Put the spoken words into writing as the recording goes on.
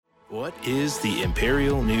What is the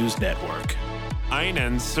Imperial News Network?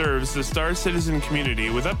 INN serves the Star Citizen community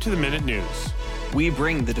with up-to-the-minute news. We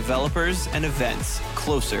bring the developers and events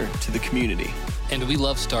closer to the community. And we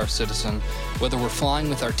love Star Citizen, whether we're flying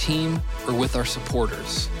with our team or with our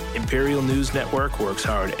supporters. Imperial News Network works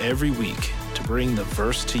hard every week to bring the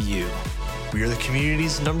verse to you. We are the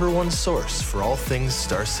community's #1 source for all things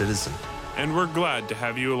Star Citizen. And we're glad to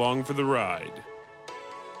have you along for the ride.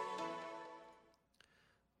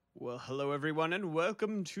 Well, hello everyone, and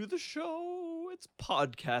welcome to the show. It's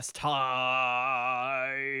podcast time.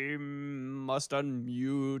 Must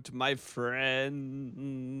unmute my friends.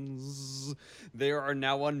 They are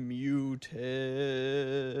now unmuted.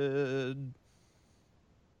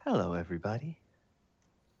 Hello, everybody.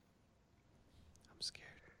 I'm scared.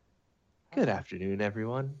 Good afternoon,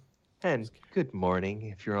 everyone. And good morning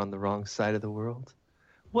if you're on the wrong side of the world.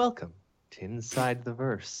 Welcome to Inside the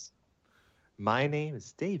Verse. My name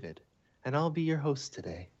is David, and I'll be your host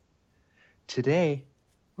today. Today,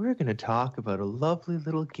 we're going to talk about a lovely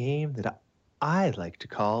little game that I like to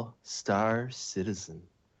call Star Citizen.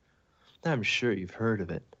 I'm sure you've heard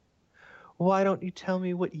of it. Why don't you tell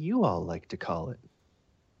me what you all like to call it?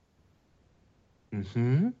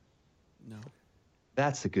 No.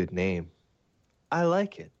 That's a good name. I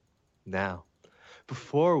like it. Now,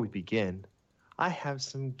 before we begin, I have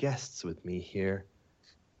some guests with me here.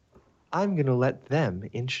 I'm going to let them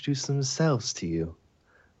introduce themselves to you.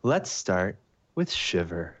 Let's start with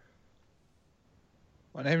Shiver.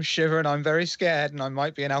 My name's Shiver, and I'm very scared, and I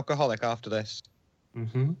might be an alcoholic after this.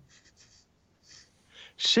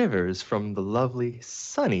 Shiver is from the lovely,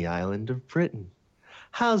 sunny island of Britain.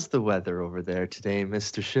 How's the weather over there today,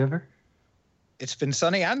 Mr. Shiver? It's been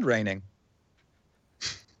sunny and raining.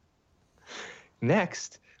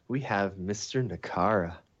 Next, we have Mr.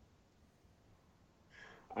 Nakara.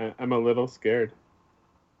 I'm a little scared.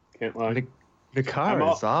 Can't lie.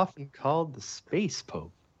 Nakara is often called the Space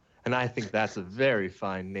Pope, and I think that's a very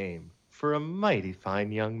fine name for a mighty fine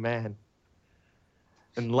young man.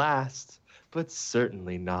 And last, but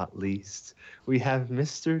certainly not least, we have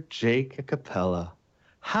Mr. Jake Acapella.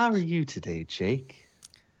 How are you today, Jake?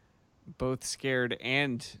 Both scared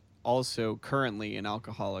and also currently an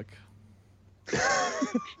alcoholic.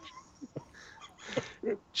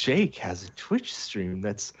 Jake has a Twitch stream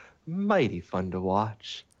that's mighty fun to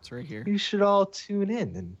watch. It's right here. You should all tune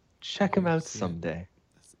in and check him out someday.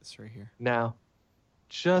 It's right here. Now,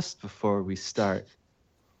 just before we start,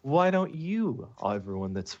 why don't you,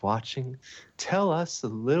 everyone that's watching, tell us a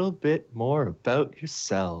little bit more about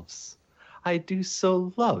yourselves? I do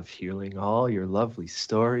so love hearing all your lovely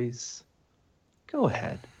stories. Go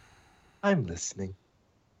ahead. I'm listening.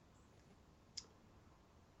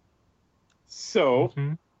 So,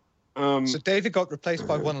 So David got replaced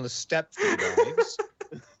by one of the stepwives.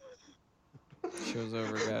 Show's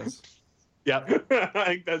over, guys. Yep. I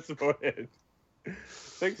think that's about it.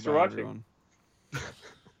 Thanks for watching. Everyone. Oh,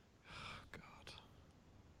 God.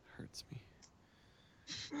 Hurts me.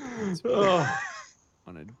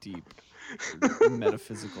 On a deep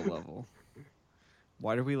metaphysical level.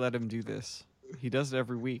 Why do we let him do this? He does it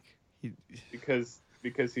every week. Because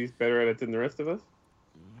he's better at it than the rest of us?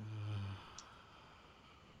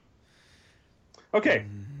 Okay.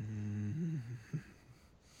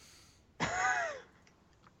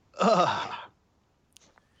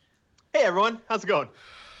 Hey, everyone. How's it going?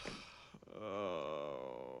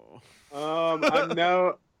 I'm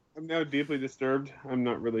now deeply disturbed. I'm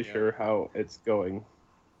not really sure how it's going.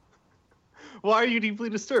 Why are you deeply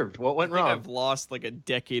disturbed? What went wrong? I've lost like a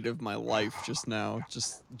decade of my life just now.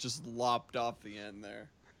 Just lopped off the end there.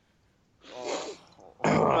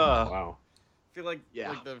 Wow. I feel like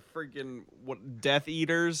the freaking Death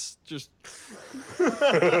Eaters just.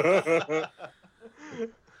 I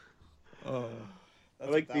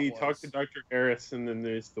like the talk to Dr. Harris, and then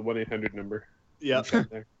there's the 1-800 number. Yeah.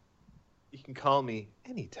 You can call me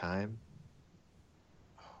anytime.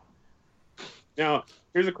 Now,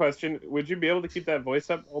 here's a question. Would you be able to keep that voice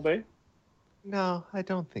up all day? No, I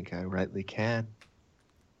don't think I rightly can.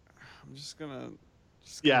 I'm just gonna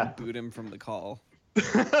boot him from the call.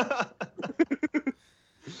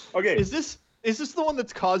 Okay. Is this the one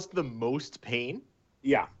that's caused the most pain?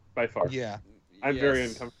 Yeah, by far. Yeah. I'm very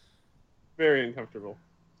uncomfortable.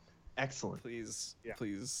 Excellent. Please.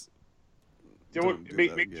 Don't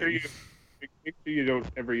make sure you don't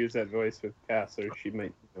ever use that voice with Cass, or she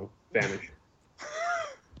might vanish.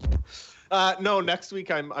 No, next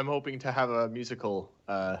week I'm hoping to have a musical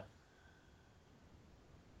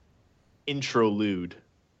interlude.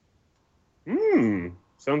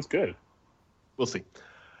 Sounds good. We'll see.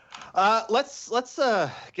 Let's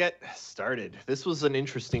get started. This was an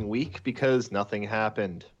interesting week because nothing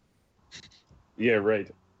happened. Yeah, right.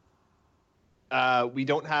 We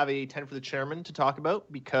don't have a 10 for the chairman to talk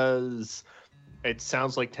about because it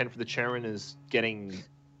sounds like 10 for the chairman is getting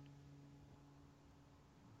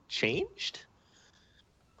changed.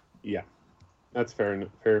 Yeah, that's fair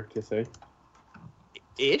to say.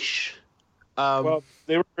 Ish. Well,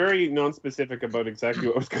 they were very non-specific about exactly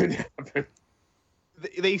what was going to happen.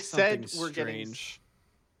 They said Something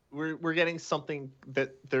we're getting something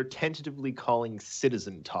that they're tentatively calling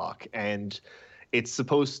citizen talk, and it's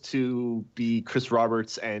supposed to be Chris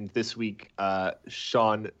Roberts and this week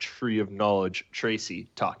Sean Tree of Knowledge Tracy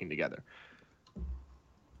talking together.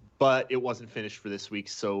 But it wasn't finished for this week,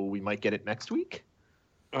 so we might get it next week.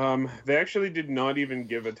 They actually did not even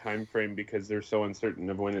give a time frame because they're so uncertain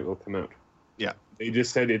of when it will come out. Yeah. They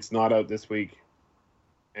just said it's not out this week,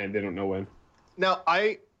 and they don't know when. Now,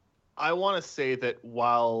 I want to say that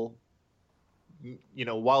while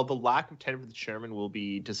the lack of 10 for the chairman will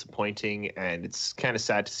be disappointing, and it's kind of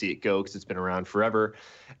sad to see it go because it's been around forever,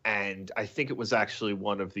 and I think it was actually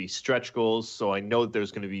one of the stretch goals, so I know that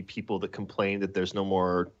there's going to be people that complain that there's no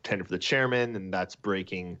more 10 for the chairman, and that's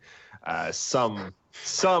breaking some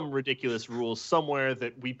ridiculous rules somewhere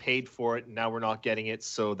that we paid for it and now we're not getting it,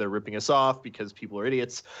 so they're ripping us off because people are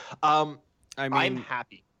idiots. I'm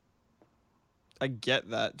happy. I get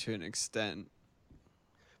that to an extent.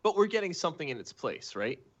 But we're getting something in its place,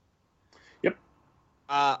 right? Yep.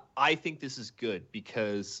 I think this is good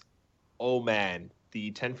because, oh man, the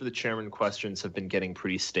 10 for the chairman questions have been getting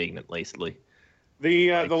pretty stagnant lately. The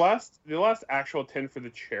last actual 10 for the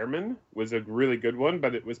chairman was a really good one,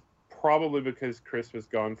 but it was probably because Chris was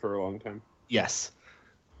gone for a long time. Yes.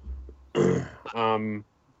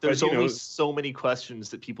 There's only so many questions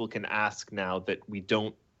that people can ask now that we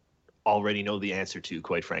don't already know the answer to,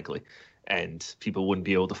 quite frankly. And people wouldn't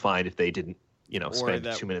be able to find if they didn't, spend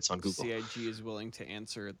 2 minutes on Google. CIG is willing to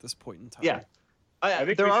answer at this point in time. Yeah. I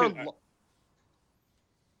think there we are... should...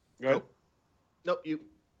 Go ahead. Nope, you...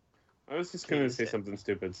 I was just going to say something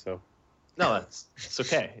stupid, so... No, it's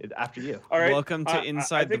okay. After you. All right. Welcome to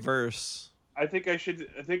Inside the Verse. I think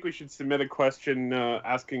we should submit a question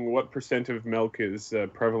asking what % of milk is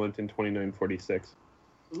prevalent in 2946.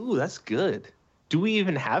 Ooh, that's good. Do we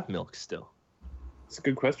even have milk still? It's a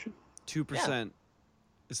good question. 2%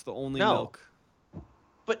 is the only No. milk.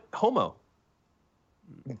 But homo.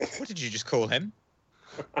 What did you just call him?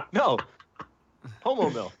 No. Homo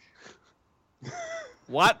milk.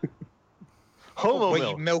 What? Homo Wait,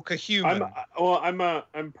 milk. you milk a human.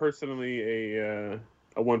 I'm personally a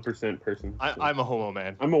 1% person. I'm a homo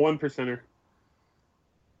man. I'm a 1%er.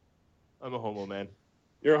 I'm a homo man.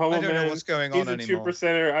 You're a homo man. I don't know what's going on He's a anymore.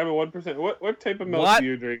 2%er. I'm a 1%. What type of milk What? do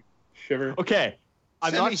you drink? Shiver. Okay.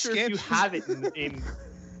 I'm not sure if you Semi-skip. have it in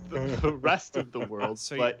the rest of the world,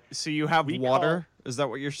 So you have we water? Is that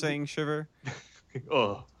what you're saying, Shiver?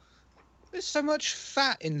 oh, There's so much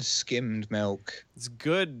fat in skimmed milk. It's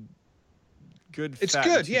good. It's fat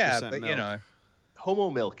good, 2% yeah, but milk. homo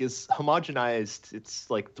milk is homogenized. It's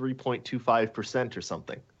like 3.25% or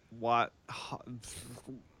something. What?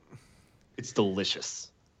 It's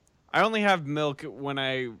delicious. I only have milk when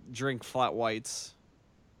I drink flat whites.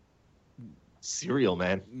 Cereal,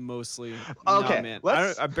 man. Mostly. Okay, Nah, man.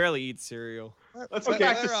 let's- I barely eat cereal. Let's Okay,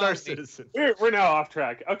 get back to where Star are we? Citizen. We're now off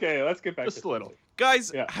track. Okay, let's get back Just to a little.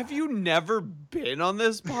 Guys, Yeah. have you never been on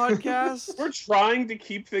this podcast? We're trying to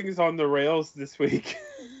keep things on the rails this week.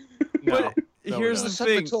 No. No, Here's no. the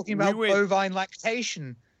Suddenly thing. we're talking we about went, bovine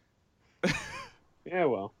lactation. Yeah,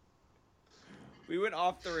 well. we went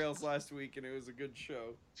off the rails last week, and it was a good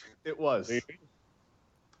show. It was. There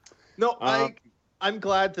No, Um, I'm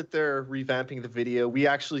glad that they're revamping the video. We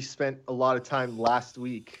actually spent a lot of time last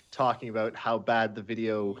week talking about how bad the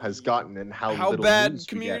video has gotten and how little bad news we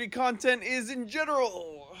community get. content is in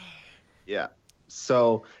general. Yeah.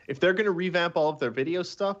 So if they're going to revamp all of their video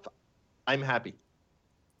stuff, I'm happy.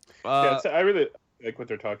 Yeah, so I really like what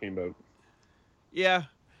they're talking about. Yeah,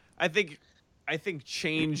 I think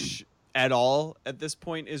change at all at this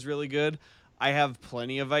point is really good. I have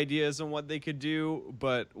plenty of ideas on what they could do,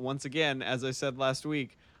 but once again, as I said last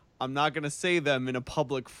week, I'm not going to say them in a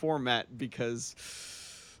public format because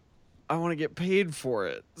I want to get paid for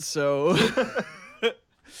it. So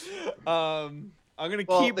I'm going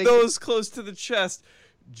to keep those close to the chest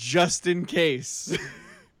just in case.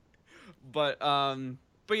 But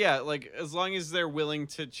yeah, like as long as they're willing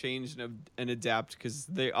to change and adapt, because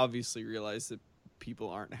they obviously realize that people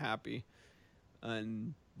aren't happy,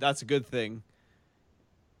 and that's a good thing.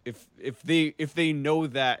 If they know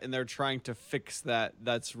that and they're trying to fix that,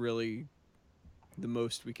 that's really the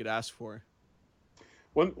most we could ask for.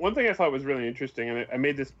 One thing I thought was really interesting, and I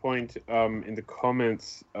made this point in the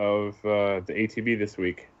comments of the ATB this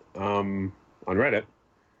week on Reddit.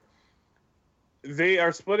 They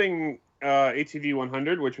are splitting ATV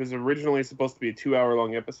 100, which was originally supposed to be a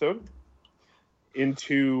 2-hour-long episode,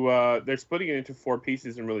 into they're splitting it into 4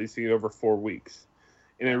 pieces and releasing it over 4 weeks.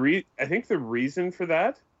 And I think the reason for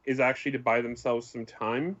that is actually to buy themselves some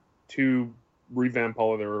time to revamp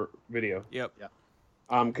all of their video. Yep. Yeah.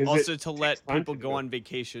 Also to let people go on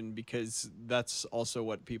vacation, because that's also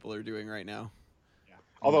what people are doing right now. Yeah.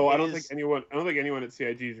 Although I don't think anyone at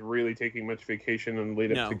CIG is really taking much vacation in the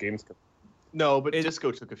lead up to Gamescom. No, but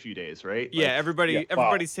Disco took a few days, right? Yeah,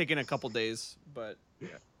 everybody's taking a couple days, but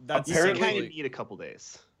that's apparently kind of need a couple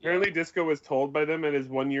days. Apparently, Disco was told by them in his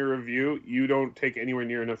 1-year review, you don't take anywhere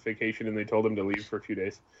near enough vacation, and they told him to leave for a few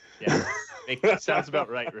days. Yeah, that sounds about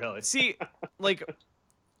right, really. See, like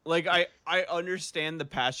I understand the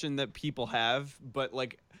passion that people have, but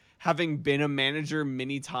like having been a manager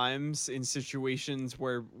many times in situations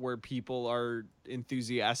where people are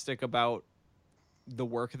enthusiastic about the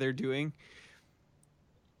work they're doing,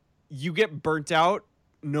 you get burnt out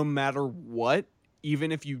no matter what,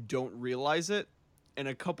 even if you don't realize it. And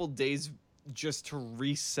a couple days just to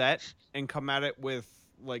reset and come at it with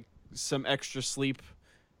like some extra sleep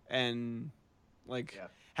and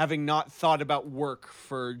having not thought about work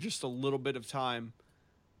for just a little bit of time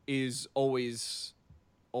is always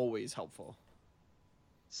helpful.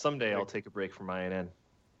 Someday I'll take a break from INN.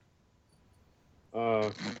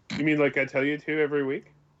 You mean like I tell you to every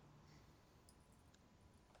week?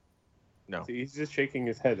 No. See, he's just shaking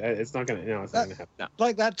his head. It's not gonna happen. No.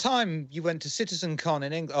 Like that time you went to CitizenCon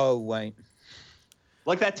in England. Oh wait.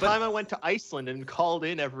 Like that time I went to Iceland and called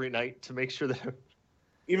in every night to make sure that.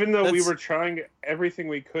 Even though we were trying everything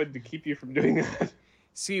we could to keep you from doing that.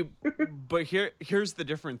 See, but here's the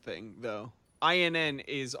different thing though. INN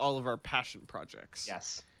is all of our passion projects.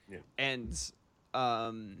 Yes. Yeah. And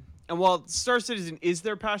while Star Citizen is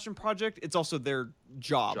their passion project, it's also their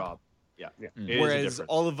job. Yeah. Whereas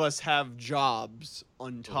all of us have jobs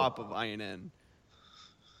on top of INN.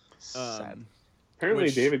 Sad.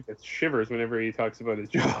 Apparently, David gets shivers whenever he talks about his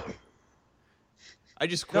job. I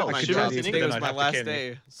just quit my shivers job. in Today England, was I'd my have to last kill me.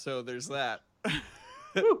 day, so there's that.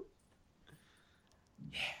 Yeah.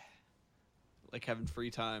 Like having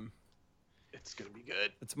free time. It's gonna be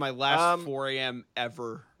good. It's my last 4 a.m.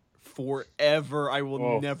 ever. Forever. I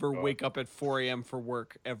will never wake up at 4 a.m. for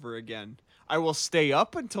work ever again. I will stay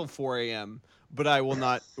up until 4 a.m., but I will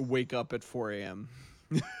not wake up at 4 a.m.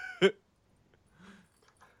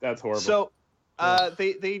 That's horrible. So,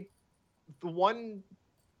 the one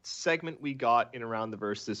segment we got in Around the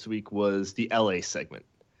Verse this week was the LA segment.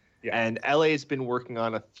 Yeah. And LA's been working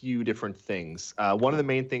on a few different things. One of the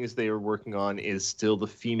main things they were working on is still the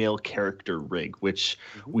female character rig, which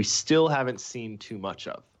we still haven't seen too much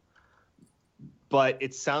of. But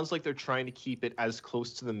it sounds like they're trying to keep it as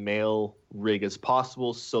close to the male rig as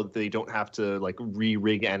possible so that they don't have to like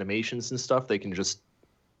re-rig animations and stuff. They can just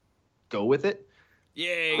go with it.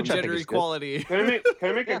 Yay, Which I think gender is good. equality. Can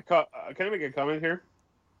I make a comment here?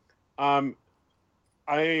 I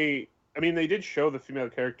mean, they did show the female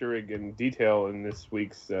character rig in detail in this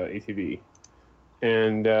week's ATV,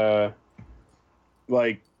 and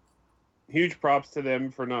like, huge props to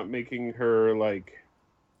them for not making her like,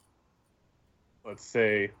 let's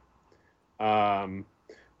say,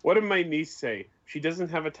 what did my niece say? She doesn't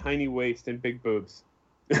have a tiny waist and big boobs.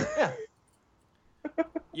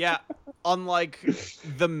 Yeah, unlike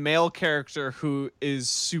the male character who is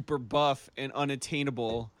super buff and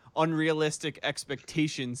unattainable, unrealistic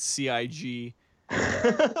expectations, CIG.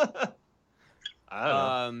 I don't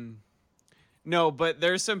know. No, but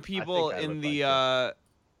there's some people I in look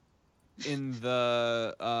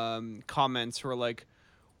the comments who are like,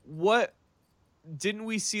 "What? Didn't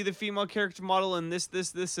we see the female character model in this,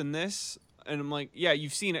 and this?" And I'm like, "Yeah,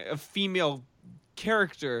 you've seen a female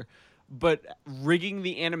character, but rigging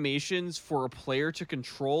the animations for a player to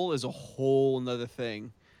control is a whole nother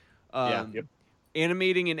thing."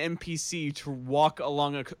 Animating an NPC to walk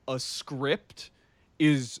along a script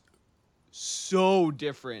is so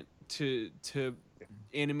different to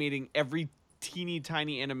animating every teeny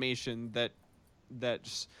tiny animation that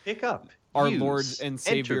just Pick up our use, Lord and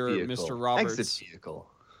Savior, enter vehicle, Mr. Roberts. Exit vehicle.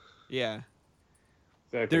 Yeah.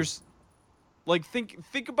 Exactly. There's like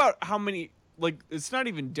think about how many, like, it's not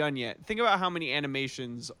even done yet. Think about how many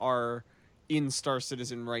animations are in Star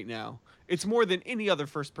Citizen right now. It's more than any other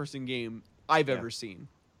first person game I've ever seen.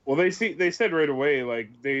 Well, they said right away,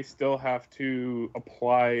 like, they still have to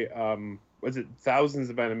apply thousands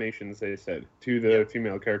of animations, they said, to the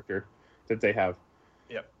female character that they have.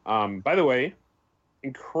 Yep. By the way,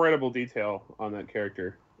 incredible detail on that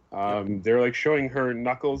character. They're like showing her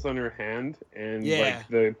knuckles on her hand and like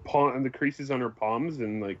the creases on her palms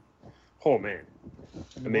and like, oh man,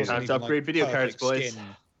 amazing. Time to upgrade video cards, boys. Skin.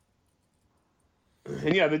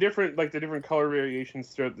 And yeah, the different color variations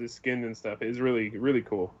throughout the skin and stuff is really, really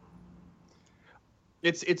cool.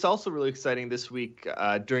 It's also really exciting this week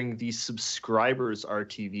during the subscribers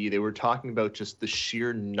RTV. They were talking about just the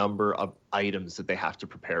sheer number of items that they have to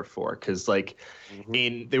prepare for. Because they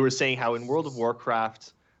were saying how in World of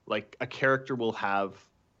Warcraft, like a character will have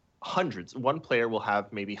hundreds. One player will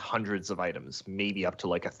have maybe hundreds of items, maybe up to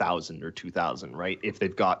like 1,000 or 2,000, right? If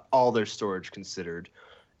they've got all their storage considered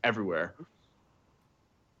everywhere.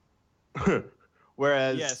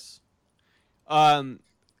 Whereas, yes.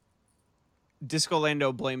 Disco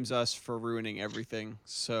Lando blames us for ruining everything,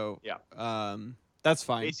 so that's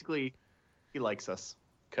fine. Basically, he likes us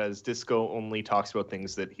because Disco only talks about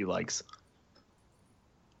things that he likes.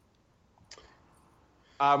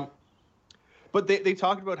 But they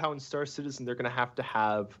talked about how in Star Citizen they're going to have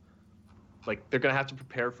to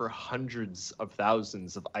prepare for hundreds of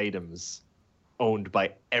thousands of items owned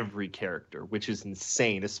by every character, which is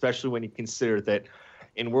insane, especially when you consider that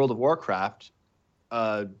in World of Warcraft,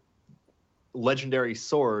 legendary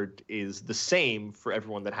sword is the same for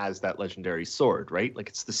everyone that has that legendary sword, right? Like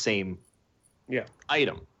it's the same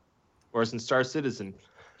item. Whereas in Star Citizen,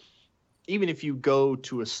 even if you go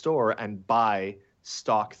to a store and buy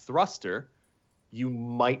stock thruster, you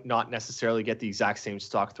might not necessarily get the exact same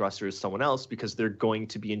stock thruster as someone else because they're going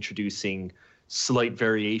to be introducing slight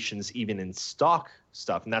variations even in stock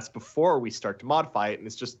stuff. And that's before we start to modify it. And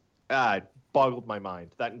it's just it boggled my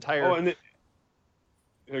mind. That entire...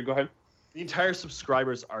 go ahead. The entire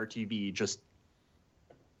subscribers RTV just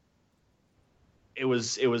it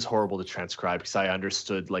was horrible to transcribe because I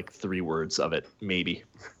understood like 3 words of it, maybe.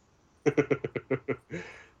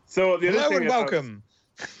 So the other Hello thing and welcome.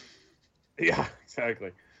 Yeah,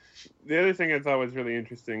 exactly. The other thing I thought was really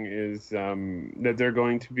interesting is that they're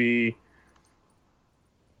going to be.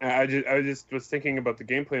 I just was thinking about the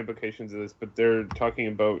gameplay implications of this, but they're talking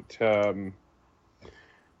about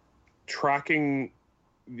tracking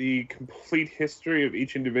the complete history of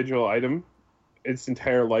each individual item, its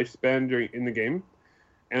entire lifespan in the game.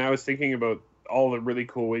 And I was thinking about all the really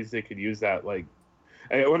cool ways they could use that. Like,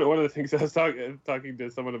 one of the things I was talking to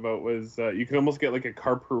someone about was you can almost get like a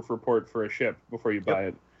car proof report for a ship before you buy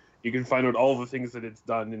it. You can find out all the things that it's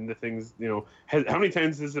done and the things, how many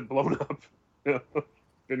times has it blown up,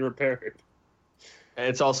 been repaired. And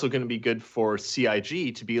it's also going to be good for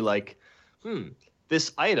CIG to be like,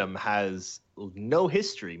 this item has no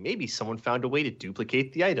history. Maybe someone found a way to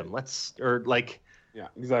duplicate the item. Yeah,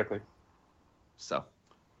 exactly. So.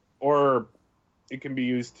 Or it can be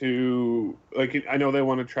used to, like, I know they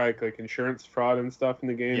want to track, like, insurance fraud and stuff in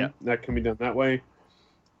the game. Yeah. That can be done that way.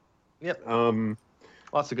 Yep.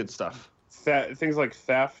 Lots of good stuff. Things like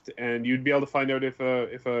theft, and you'd be able to find out if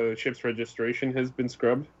a ship's registration has been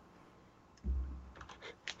scrubbed.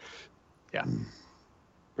 Yeah.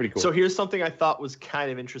 Pretty cool. So here's something I thought was kind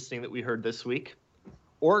of interesting that we heard this week.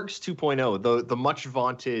 Orgs 2.0, the much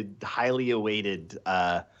vaunted, highly awaited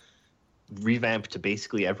revamp to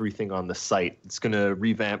basically everything on the site. It's going to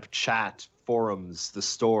revamp chat, forums, the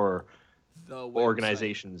store,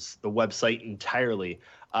 organizations, the website entirely.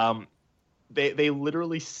 They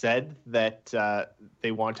literally said that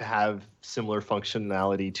they want to have similar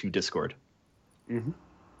functionality to Discord. Mm-hmm.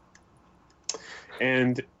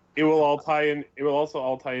 And it will all tie in. It will also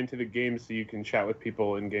all tie into the game, so you can chat with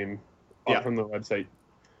people in game from the website.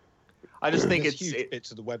 I just think There's it's huge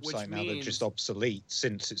bits of the website now that are just obsolete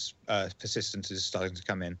since its persistence is starting to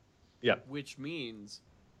come in. Yeah. Which means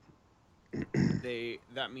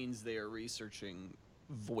that means they are researching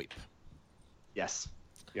VoIP. Yes.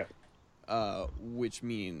 Yeah. Which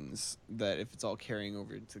means that if it's all carrying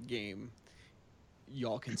over into the game,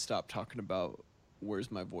 y'all can stop talking about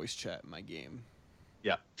where's my voice chat in my game.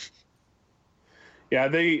 Yeah. Yeah,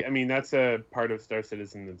 that's a part of Star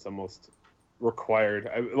Citizen that's almost required.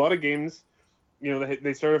 A lot of games,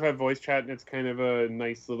 they sort of have voice chat, and it's kind of a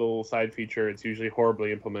nice little side feature. It's usually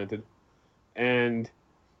horribly implemented, and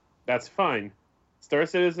that's fine. Star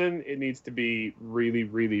Citizen, it needs to be really,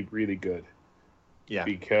 really, really good. Yeah.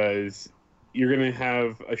 Because you're going to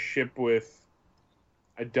have a ship with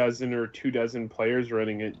a dozen or 24 players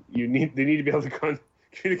running it. They need to be able to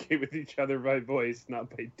communicate with each other by voice, not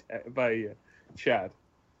by chat.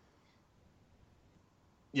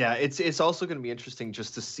 Yeah, it's also going to be interesting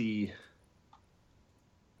just to see.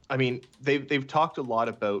 I mean, they've talked a lot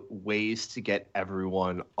about ways to get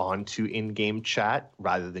everyone onto in-game chat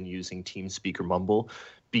rather than using TeamSpeak or Mumble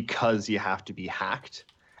because you have to be hacked.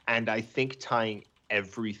 And I think tying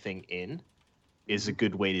everything in is a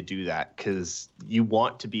good way to do that because you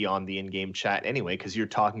want to be on the in-game chat anyway because you're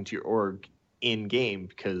talking to your org in-game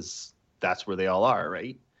because that's where they all are,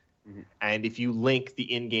 right? Mm-hmm. And if you link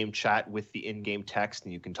the in-game chat with the in-game text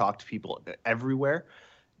and you can talk to people everywhere,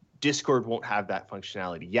 Discord won't have that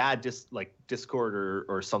functionality. Yeah, Discord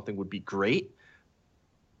or something would be great,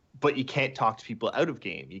 but you can't talk to people out of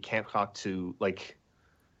game. You can't talk to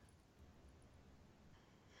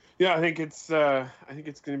Yeah, I think it's going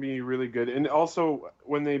to be really good. And also,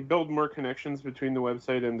 when they build more connections between the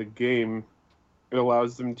website and the game, it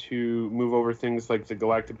allows them to move over things like the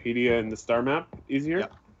Galactopedia and the star map easier,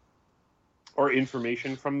 Yep. or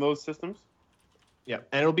information from those systems. Yeah,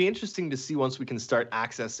 and it'll be interesting to see once we can start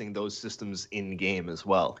accessing those systems in game as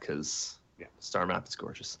well, because Star Map is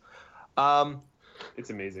gorgeous.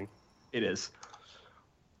 It's amazing. It is.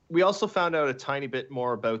 We also found out a tiny bit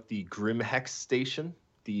more about the Grim Hex station,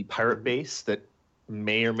 the pirate base that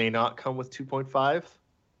may or may not come with 2.5.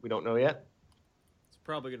 We don't know yet. It's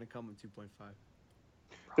probably going to come with 2.5.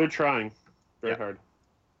 They're trying very hard.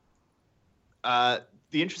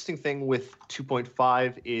 The interesting thing with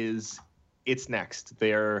 2.5 is it's next.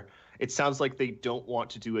 It sounds like they don't want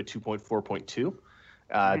to do a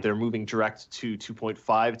 2.4.2. They're moving direct to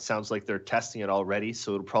 2.5. It sounds like they're testing it already,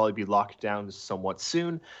 so it'll probably be locked down somewhat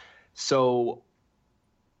soon. So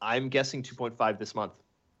I'm guessing 2.5 this month.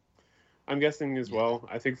 I'm guessing as well.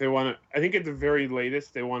 I think they want to. I think at the very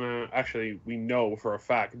latest they want to. Actually, we know for a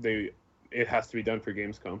fact it has to be done for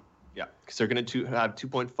Gamescom. Yeah, because they're going to have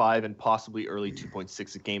 2.5 and possibly early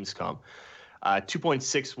 2.6 at Gamescom.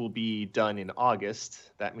 2.6 will be done in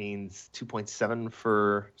August. That means 2.7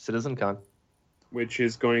 for CitizenCon, which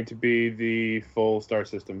is going to be the full star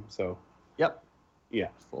system. So. Yep. Yeah.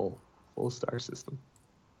 Full star system.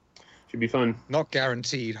 Should be fun. Not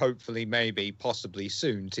guaranteed. Hopefully, maybe, possibly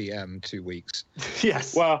soon. TM 2 weeks.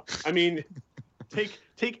 Yes. Well, I mean,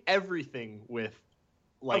 take everything with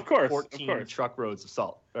of course, 14 truckloads of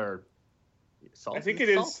salt or salt. I think it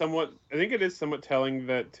is somewhat telling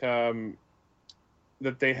that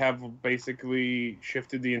that they have basically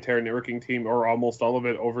shifted the entire networking team or almost all of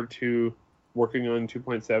it over to working on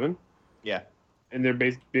 2.7. Yeah. And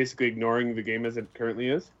they're basically ignoring the game as it currently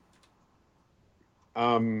is.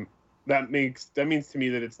 That means to me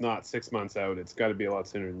that it's not 6 months out. It's got to be a lot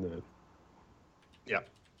sooner than that. Yeah.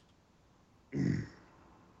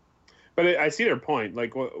 But I see their point.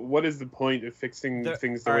 Like, what is the point of fixing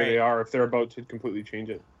things the way they are if they're about to completely change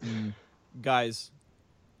it? Guys,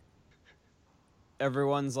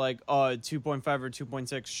 everyone's like, oh, 2.5 or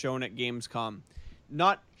 2.6 shown at Gamescom.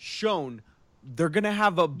 Not shown. They're going to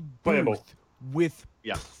have a booth with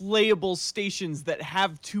playable stations that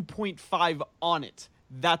have 2.5 on it.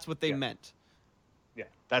 That's what they meant. Yeah,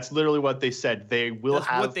 that's literally what they said. They will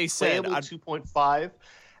have playable 2.5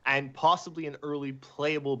 and possibly an early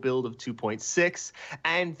playable build of 2.6,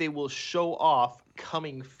 and they will show off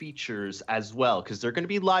coming features as well, because they're going to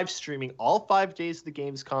be live streaming all 5 days of the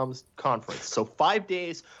Gamescom conference. So 5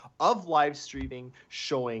 days of live streaming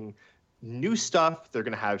showing new stuff. They're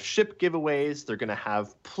going to have ship giveaways. They're going to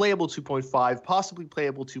have playable 2.5, possibly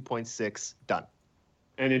playable 2.6 done.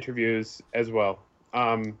 And interviews as well.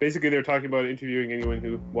 Basically, they're talking about interviewing anyone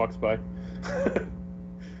who walks by.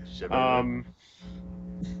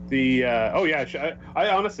 I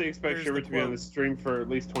honestly expect Shiver to be on the stream for at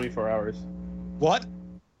least 24 hours. What?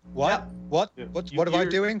 Yeah. What am I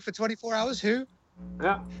doing for 24 hours? Who?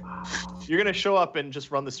 Yeah. You're going to show up and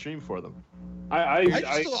just run the stream for them. I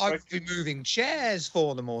just thought I'd be moving chairs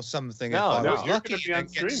for them or something. No, if I was you're lucky, gonna be on and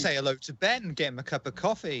stream. say hello to Ben and get him a cup of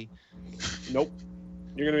coffee. Nope.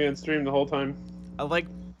 You're going to be on stream the whole time.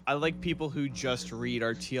 I like people who just read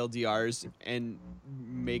our TLDRs and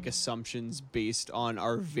make assumptions based on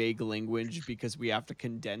our vague language because we have to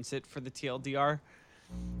condense it for the TLDR.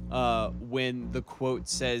 When the quote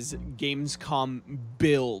says Gamescom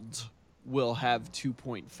build will have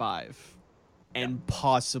 2.5 and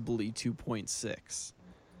possibly 2.6.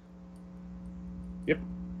 Yep.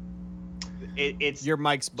 It's your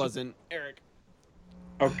mic's buzzing, Eric.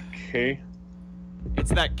 Okay.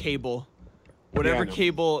 It's that cable. Whatever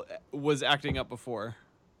cable was acting up before.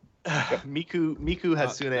 Miku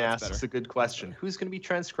Hatsune asks a good question. Who's going to be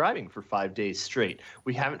transcribing for 5 days straight?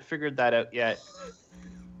 We haven't figured that out yet.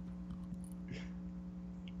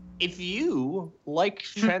 If you like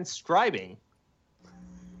transcribing,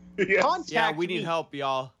 contact we need help,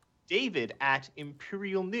 y'all. David at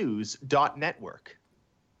imperialnews.network.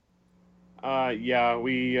 Yeah,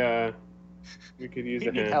 we could use a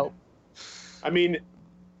You need hand. help. I mean,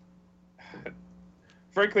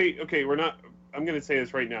 frankly, okay, we're not. I'm going to say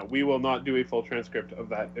this right now. We will not do a full transcript of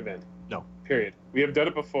that event. No. Period. We have done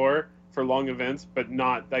it before for long events, but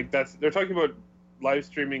not like that's. They're talking about live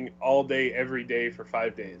streaming all day, every day for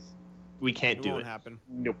 5 days. We can't It do won't it. happen.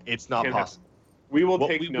 Nope. It's not Can't possible. We will What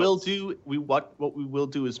take we notes. will do, what we will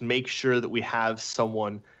do is make sure that we have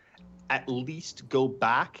someone at least go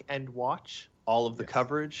back and watch all of the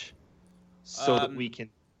coverage, so that we can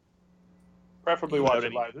preferably without watch it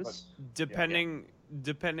any live. news.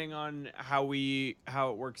 Depending on how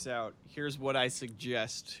it works out, here's what I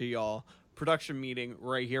suggest to y'all. Production meeting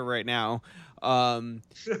right here, right now. I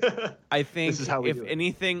think This is how we if do it.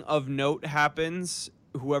 anything of note happens,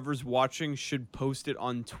 whoever's watching should post it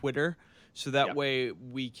on Twitter, so that Yep. way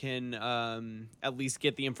we can at least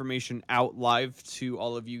get the information out live to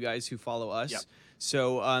all of you guys who follow us. Yep.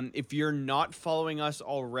 So if you're not following us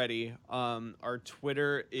already, our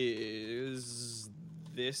Twitter is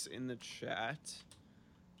this in the chat.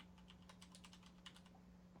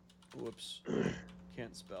 Whoops.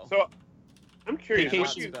 Can't spell. So I'm curious. What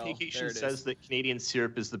Vacation- you, There Vacation it says is. that Canadian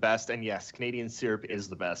syrup is the best, and yes, Canadian syrup is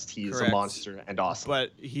the best. He is a Correct. monster and awesome.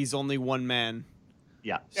 But he's only one man.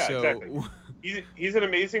 yeah. Yeah, so exactly. He's an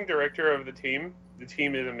amazing director of the team. The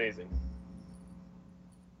team is amazing.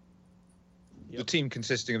 The team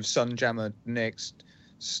consisting of Sunjammer, Nix,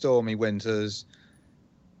 Stormy Winters.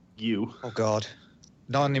 You. Oh God,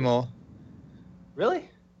 not anymore. Really?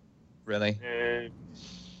 Really? And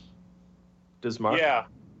Does Mark? yeah,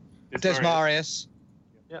 Desmarius.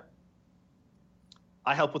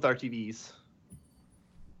 I help with RTVs.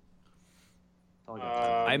 Oh,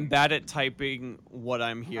 yeah. I'm bad at typing what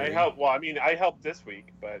I'm hearing. I help. Well, I mean, I helped this week,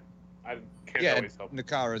 but I can't Yeah, always help.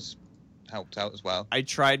 Nakara's helped out as well. I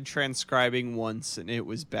tried transcribing once and it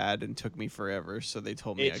was bad and took me forever, so they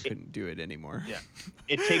told me It- I couldn't do it anymore. Yeah.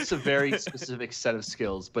 It takes a very specific set of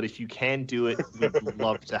skills, but if you can do it, we'd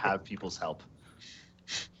love to have people's help.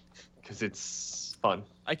 Because it's fun.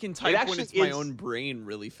 I can type when actually it's my is- own brain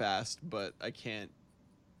really fast, but I can't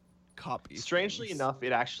copy. Strangely things. enough,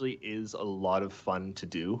 it actually is a lot of fun to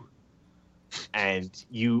do. And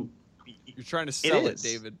you... You're trying to sell it, is.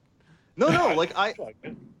 David. No, like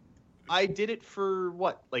I did it for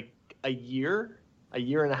what, like a year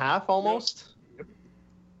and a half almost,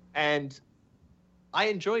 and I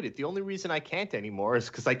enjoyed it. The only reason I can't anymore is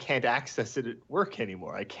because I can't access it at work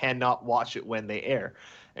anymore. I cannot watch it when they air,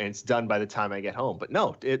 and it's done by the time I get home. But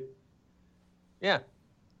no, it's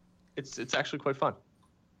actually quite fun.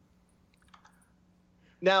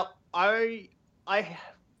 Now I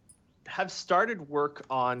have started work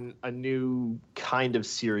on a new kind of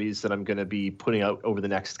series that I'm going to be putting out over the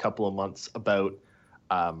next couple of months about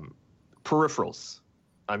peripherals.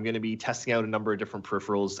 I'm going to be testing out a number of different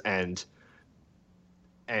peripherals and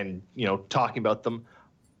talking about them.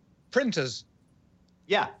 Printers.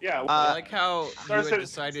 Yeah. Yeah. I like how Star you had Citizen-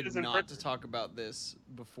 decided Citizen not Print- to talk about this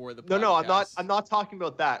before the podcast. No, I'm not talking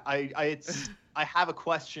about that. I have a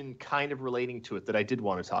question kind of relating to it that I did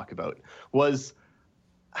want to talk about. Was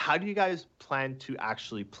how do you guys plan to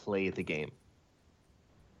actually play the game?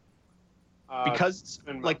 Because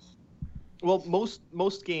and like, well,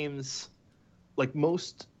 most games, like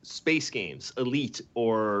most space games, Elite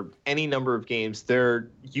or any number of games,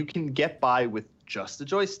 you can get by with just a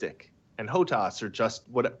joystick and HOTAS or just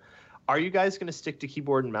what. Are you guys going to stick to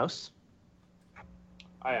keyboard and mouse?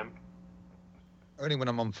 I am. Only when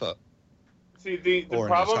I'm on foot See, the or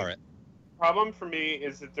in a problem turret. problem for me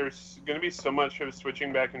is that there's going to be so much of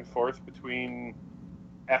switching back and forth between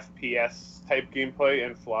FPS type gameplay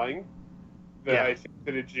and flying that Yeah. I think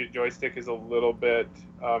that a joystick is a little bit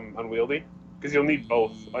unwieldy because you'll need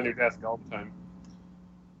both on your desk all the time.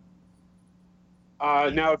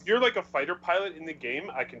 Now, if you're like a fighter pilot in the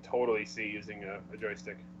game, I can totally see using a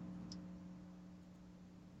joystick.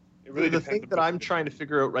 It really The depends thing that on- I'm trying to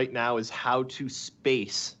figure out right now is how to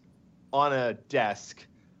space on a desk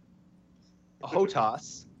a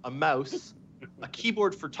HOTAS, a mouse, a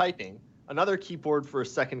keyboard for typing, another keyboard for a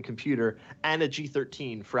second computer, and a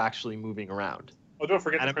G13 for actually moving around. Oh, don't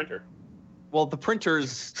forget and the a- printer. Well, the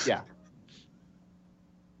printers, yeah,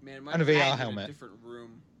 Man, my And a VR phone's in helmet. different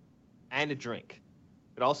room. and a drink.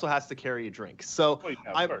 It also has to carry a drink. So Oh, yeah,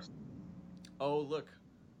 of I'm- course. Oh, look.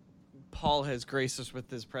 Paul has graced us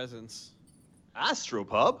with his presence.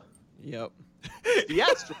 Astropub, Yep. the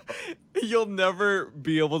Astropub. You'll never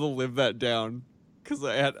be able to live that down because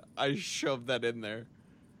I shoved that in there.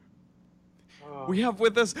 Oh. We have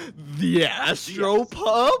with us the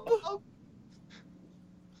Astropub.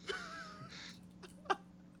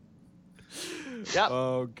 Yep.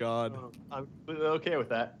 Oh God. I'm okay with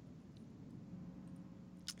that.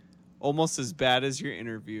 Almost as bad as your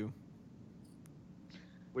interview.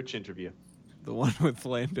 Which interview? The one with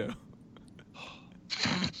Lando.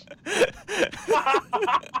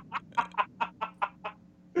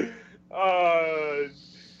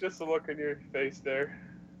 Just the look on your face there.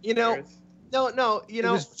 You know, no. It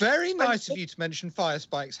was very nice of you to mention Fire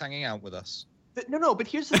Spikes hanging out with us. No, but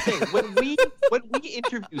here's the thing: when we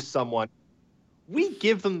interview someone, we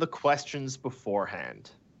give them the questions beforehand.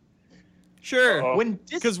 Sure.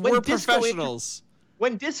 Because we're professionals.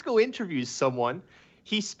 When Disco interviews someone,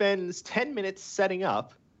 he spends 10 minutes setting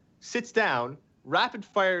up, sits down, rapid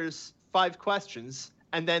fires 5 questions,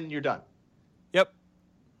 and then you're done. Yep.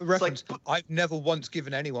 Reference, I've never once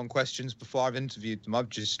given anyone questions before I've interviewed them. I've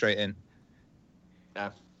just straight in.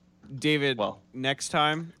 David, next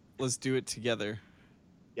time, let's do it together.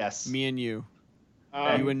 Yes. Me and you.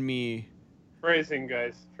 You and me. Phrasing,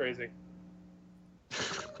 guys. Phrasing.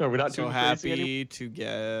 Are we not so doing happy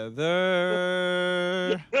together?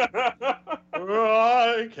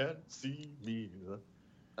 I can see me.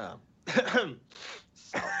 Oh.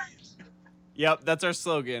 Yep, that's our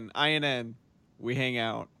slogan. INN. We hang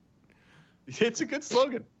out. It's a good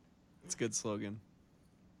slogan. It's a good slogan.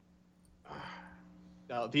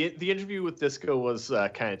 No, the interview with Disco was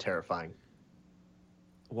kind of terrifying.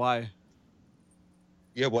 Why?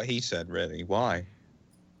 Yeah, what he said, really. Why?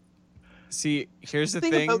 See, here's the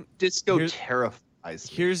thing thing. About Disco terrifies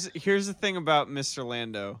me. Here's the thing about Mr.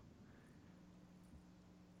 Lando.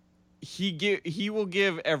 He will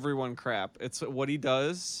give everyone crap. It's what he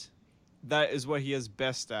does. That is what he is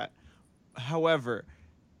best at. However,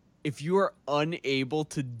 if you are unable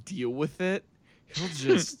to deal with it, he'll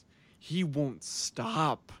just he won't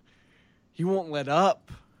stop. He won't let up.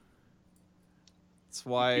 That's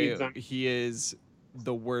why he is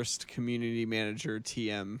the worst community manager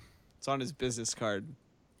TM. It's on his business card.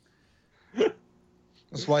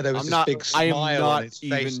 That's why there was this big smile on his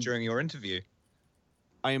face during your interview.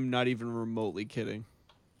 I am not even remotely kidding.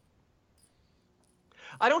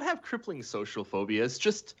 I don't have crippling social phobias,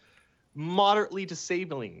 just moderately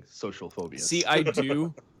disabling social phobias. See, I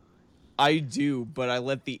do. I do, but I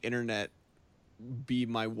let the internet be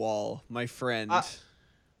my wall, my friend.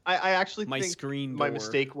 I actually my think screen my door.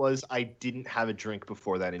 mistake was I didn't have a drink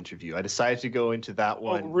before that interview. I decided to go into that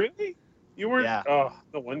one. Oh, really? You were? Yeah. Oh,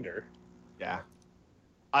 no wonder. Yeah.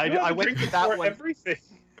 I went into that one. Everything.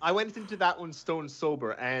 I went into that one stone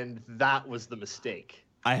sober, and that was the mistake.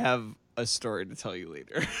 I have a story to tell you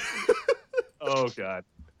later. Oh, God.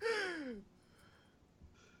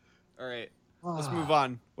 All right. Let's move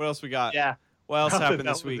on. What else we got? Yeah. What else happened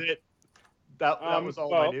this week? That was all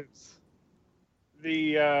my news.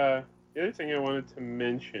 The other thing I wanted to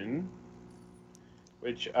mention,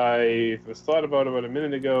 which I was thought about a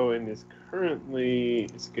minute ago and is currently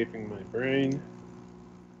escaping my brain.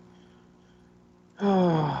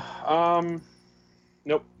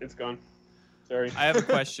 Nope, it's gone. Sorry. I have a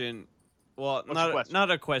question. Well, What's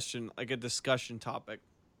not a question, like a discussion topic.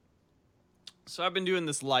 So I've been doing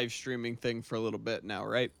this live streaming thing for a little bit now,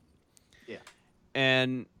 right? Yeah.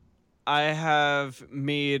 And I have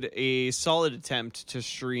made a solid attempt to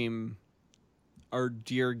stream our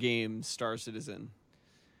dear game Star Citizen.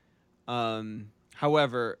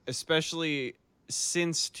 However, especially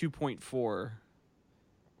since 2.4,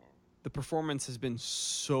 the performance has been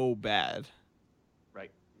so bad.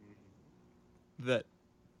 Right. That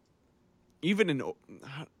even in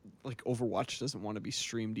like Overwatch doesn't want to be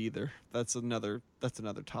streamed either. That's another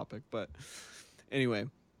topic, but anyway,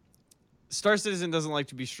 Star Citizen doesn't like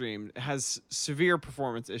to be streamed. It has severe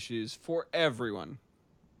performance issues for everyone.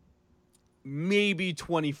 Maybe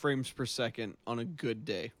 20 frames per second on a good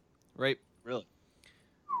day, right? Really?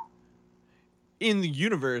 In the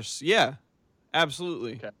universe, yeah.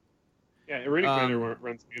 Absolutely. Okay. Yeah, Arena Commander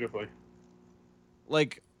runs beautifully.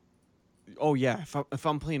 Like, oh yeah, if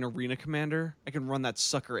I'm playing Arena Commander, I can run that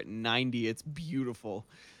sucker at 90. It's beautiful.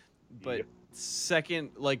 But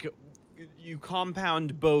second, like, you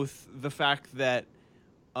compound both the fact that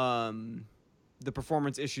the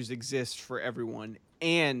performance issues exist for everyone,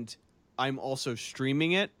 and I'm also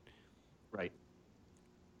streaming it. Right.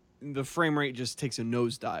 The frame rate just takes a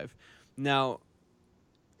nosedive. Now,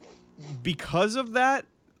 because of that,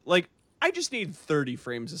 like, I just need 30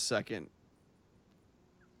 frames a second.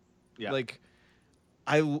 Yeah. Like,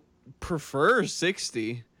 I prefer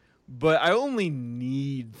 60, but I only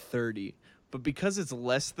need 30. But because it's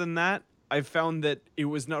less than that, I found that it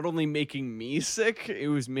was not only making me sick, it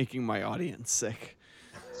was making my audience sick.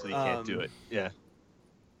 So you can't do it. Yeah.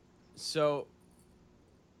 So,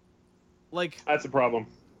 like... That's a problem.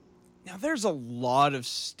 Now, there's a lot of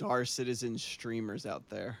Star Citizen streamers out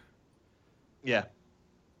there. Yeah.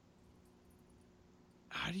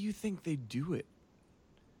 How do you think they do it?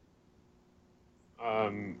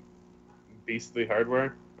 Beastly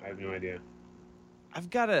hardware? I have no idea. I've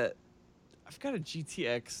got a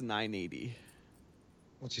GTX 980.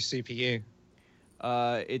 What's your CPU?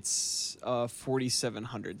 It's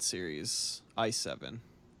 4700 series i7.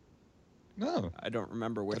 No. I don't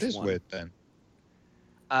remember which That is one. weird then.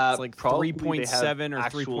 It's like Probably 3.7 or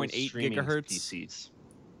actual 3.8 streaming gigahertz. PCs.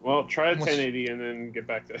 Well, try a What's- 1080 and then get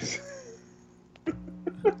back to us.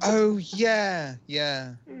 Oh, yeah.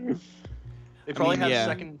 Yeah. They probably mean, have yeah.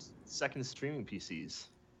 second streaming PCs.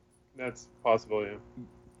 That's possible, yeah.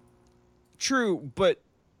 True, but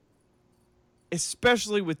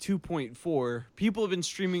especially with 2.4, people have been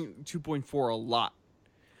streaming 2.4 a lot.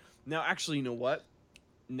 Now, actually, you know what?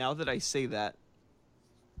 Now that I say that,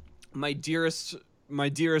 my dearest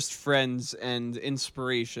friends and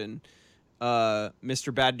inspiration,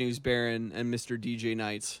 Mr. Bad News Baron and Mr. DJ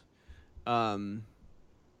Knights,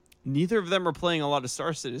 neither of them are playing a lot of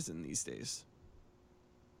Star Citizen these days.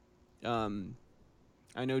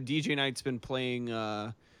 I know DJ Knight's been playing.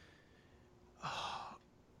 There's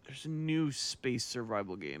a new space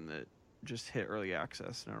survival game that just hit early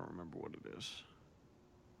access, and I don't remember what it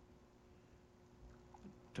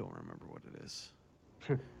is.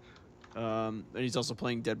 And he's also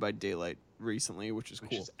playing Dead by Daylight recently, which is cool.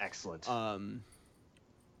 Which is excellent. I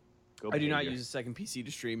do not use a second PC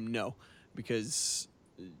to stream, no, because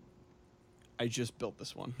I just built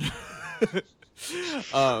this one.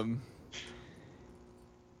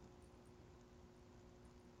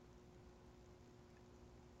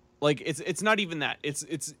 Like it's not even that. It's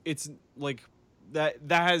like that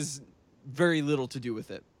has very little to do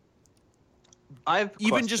with it. I've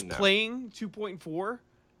Even just playing 2.4,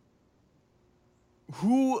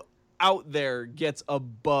 who out there gets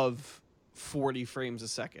above 40 frames a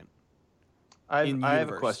second? I have a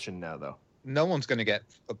universe? question now, though. No one's going to get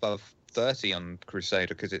above 30 on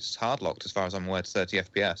Crusader because it's hard locked, as far as I'm aware, to 30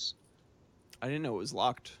 FPS. I didn't know it was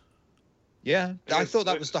locked. Yeah, I thought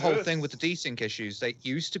that was the whole Yes. thing with the desync issues. They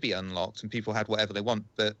used to be unlocked and people had whatever they want,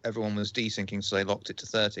 but everyone was desyncing, so they locked it to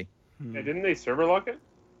 30. Yeah, didn't they server lock it?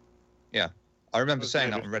 Yeah. I remember That's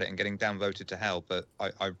saying that on interesting. Reddit and getting downvoted to hell, but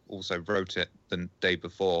I also wrote it the day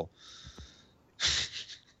before. It's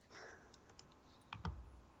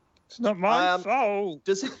not my fault.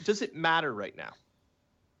 Does it matter right now?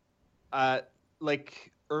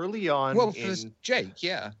 Like early on Well, in for Jake,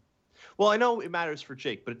 yeah. Well, I know it matters for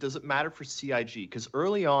Jake, but it doesn't matter for CIG because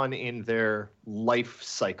early on in their life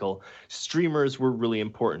cycle, streamers were really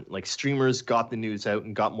important. Like streamers got the news out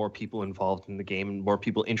and got more people involved in the game and more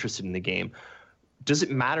people interested in the game. Does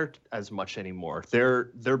it matter as much anymore?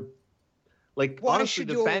 They're like Why honestly, should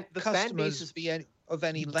the your fan base customers is be of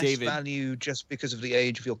any less David. value just because of the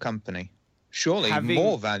age of your company? Surely Having-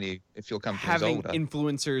 more value if your company is Having older.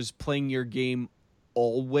 influencers playing your game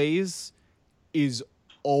always is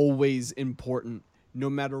always important, no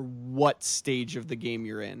matter what stage of the game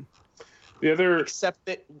you're in. The other except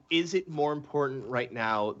that is it more important right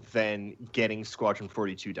now than getting Squadron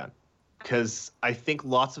 42 done? Because I think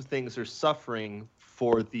lots of things are suffering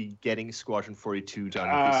for the getting Squadron 42 done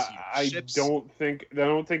this year. I Ships- don't think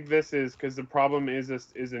this is because the problem is a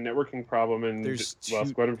networking problem, and There's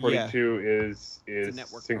Squadron 42 is a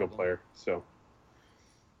network single problem. player. So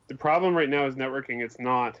the problem right now is networking. It's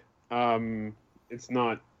not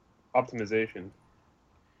optimization.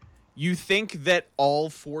 You think that all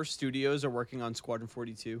 4 studios are working on Squadron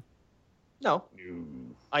 42? No,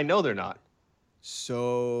 I know they're not.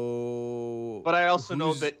 So, But I also know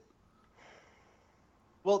who's- that.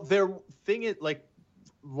 Well, their thing is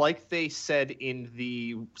like they said in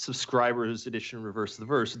the subscribers edition Reverse the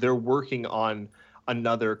Verse, they're working on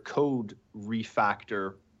another code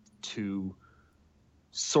refactor to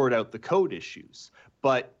sort out the code issues.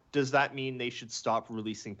 But does that mean they should stop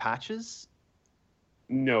releasing patches?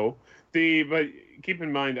 No, but keep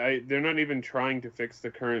in mind, they're not even trying to fix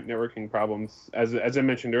the current networking problems. As I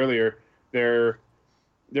mentioned earlier, they're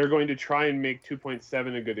going to try and make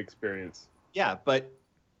 2.7 a good experience. Yeah, but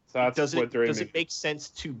So that's does what it they're does aiming it make sense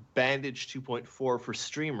to bandage 2.4 for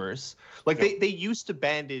streamers? Like they used to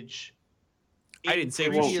bandage. I in didn't say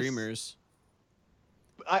for previous- streamers.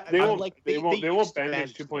 They I- won't. like They won't used to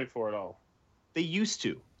bandage 2.4 at all. They used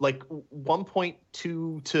to, like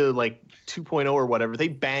 1.2 to like 2.0 or whatever. They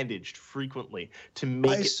bandaged frequently to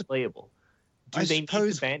make it playable. Do I they need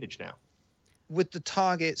suppose- to bandage now? With the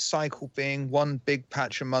target cycle being one big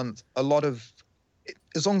patch a month, a lot of,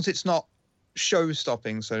 as long as it's not show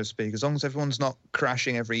stopping, so to speak, as long as everyone's not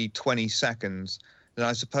crashing every 20 seconds, then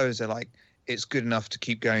I suppose they're like, it's good enough to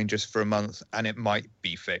keep going just for a month and it might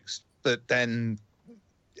be fixed. But then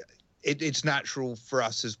it's natural for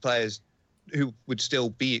us as players who would still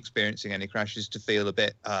be experiencing any crashes to feel a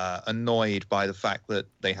bit annoyed by the fact that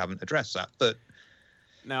they haven't addressed that. But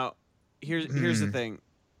now, here's the thing,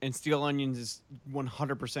 and Steel Onions is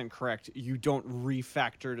 100% correct. You don't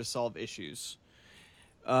refactor to solve issues.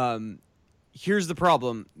 Here's the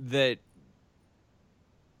problem that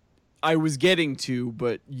I was getting to,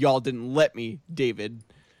 but y'all didn't let me, David.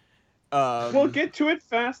 We'll get to it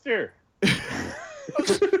faster.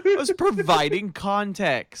 I was providing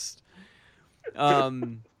context.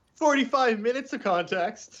 45 minutes of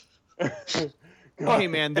context. Hey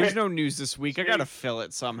man, there's no news this week. I gotta fill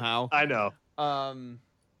it somehow. I know.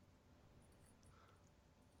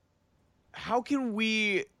 How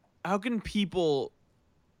can people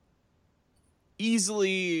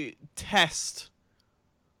easily test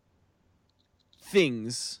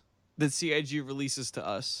things that CIG releases to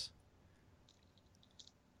us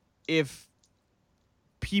if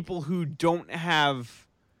people who don't have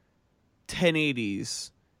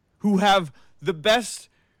 1080s, who have the best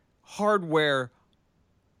hardware,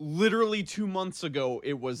 literally 2 months ago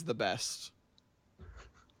it was the best,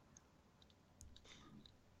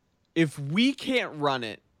 if we can't run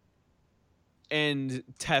it and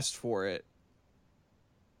test for it,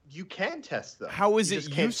 You can test though. how is You it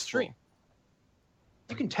just can't useful? stream.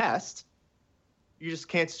 You can test. You just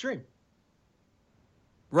can't stream.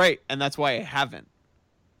 Right, and that's why I haven't.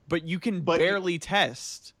 But you can barely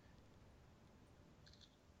test.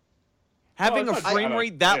 Having a it's not frame bad.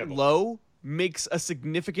 rate that Playable. low makes a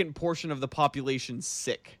significant portion of the population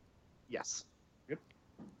sick. Yes.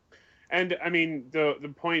 And I mean, the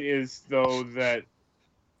point is though that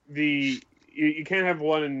you can't have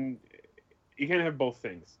one and you can't have both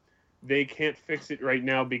things. They can't fix it right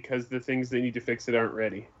now because the things they need to fix it aren't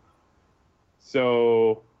ready.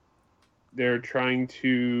 So they're trying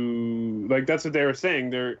to, like, that's what they were saying.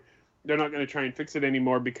 They're not going to try and fix it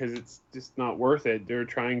anymore because it's just not worth it. They're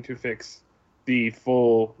trying to fix the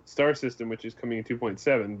full star system, which is coming in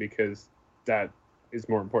 2.7, because that is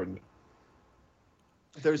more important.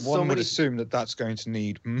 There's one so would many. assume that that's going to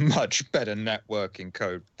need much better networking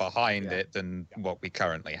code behind it than what we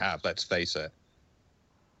currently have. Let's face it.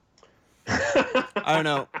 I don't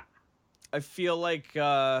know. I feel like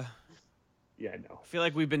Yeah, I know. I feel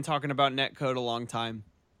like we've been talking about netcode a long time.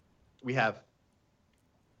 We have.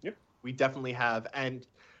 Yep. We definitely have. And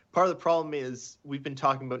part of the problem is we've been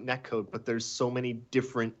talking about netcode, but there's so many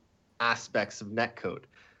different aspects of netcode.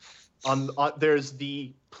 There's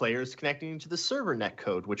the players connecting to the server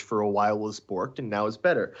netcode, which for a while was borked and now is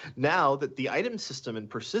better. Now that the item system and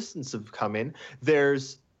persistence have come in,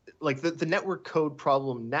 there's like the network code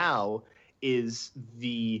problem now is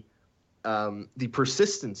the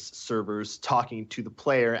persistence servers talking to the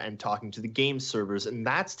player and talking to the game servers, and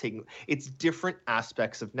it's different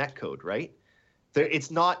aspects of netcode, right?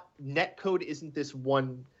 Netcode isn't this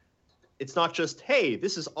one. It's not just, hey,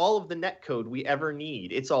 this is all of the netcode we ever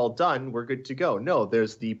need. It's all done. We're good to go. No,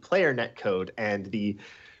 there's the player netcode and the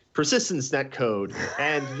persistence netcode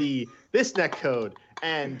and this netcode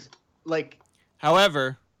and like.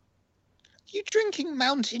 However, You drinking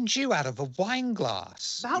Mountain Dew out of a wine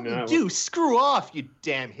glass? Mountain Dew, screw off, you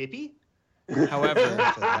damn hippie. however,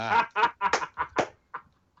 For that.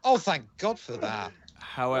 Oh, thank God for that.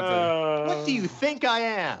 however, What do you think I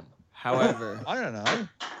am? however, I don't know.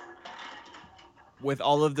 with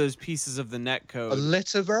all of those pieces of the A netcode,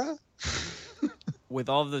 litterer? with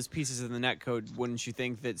all of those pieces of the netcode, wouldn't you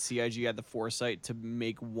think that CIG had the foresight to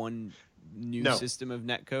make one new No. system of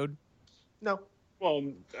netcode? No.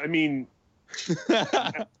 Well, I mean,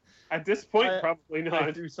 at this point, probably I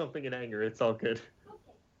not. threw something in anger. It's all good.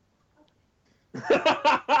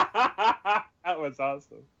 That was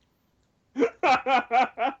awesome.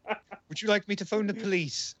 Would you like me to phone the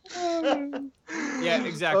police? Yeah,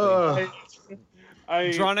 exactly.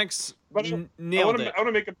 Dronix but nailed it. I want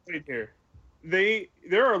to make a point here.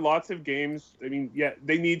 There are lots of games. I mean, yeah,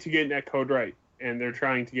 they need to get netcode right, and they're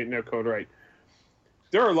trying to get netcode right.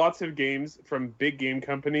 There are lots of games from big game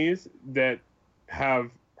companies that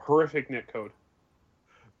have horrific netcode.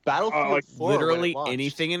 Battlefield like 4 when it Literally launched.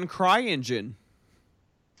 anything in CryEngine.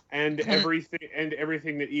 And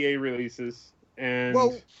everything that EA releases, and Well,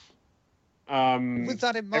 with With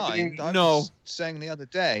that in mind, I No. was saying the other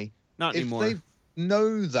day, Not if anymore. they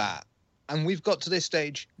know that, and we've got to this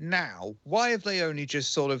stage now, why have they only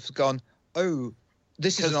just sort of gone, oh,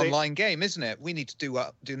 this is an Because they- online game, isn't it? We need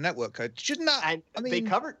to do network code. Shouldn't that? And I mean, they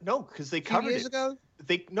covered because they 2 covered years it. ago.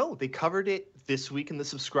 They covered it this week in the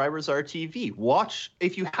Subscribers RTV. Watch,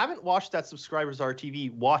 if you haven't watched that Subscribers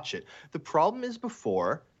RTV, watch it. The problem is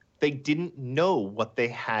before they didn't know what they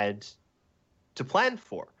had to plan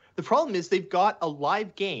for. The problem is they've got a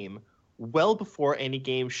live game well before any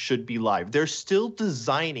game should be live. They're still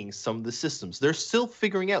designing some of the systems. They're still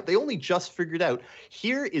figuring out. They only just figured out,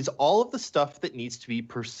 here is all of the stuff that needs to be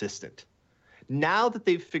persistent. Now that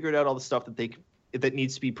they've figured out all the stuff that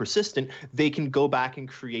needs to be persistent, they can go back and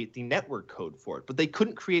create the network code for it. But they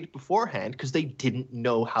couldn't create it beforehand because they didn't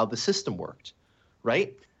know how the system worked,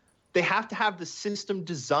 right? They have to have the system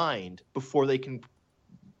designed before they can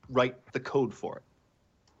write the code for it.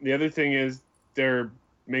 The other thing is there's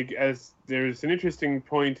an interesting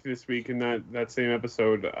point this week in that same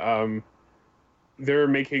episode. They're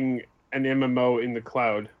making an MMO in the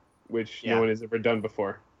cloud, which no one has ever done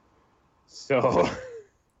before. So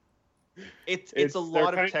it's a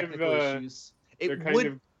lot of technical issues. They're kind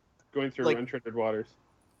of going through uncharted waters.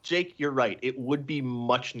 Jake, you're right. It would be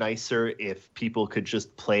much nicer if people could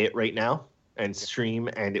just play it right now and stream,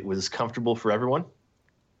 and it was comfortable for everyone.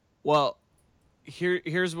 Well,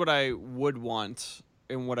 here's what I would want,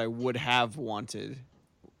 and what I would have wanted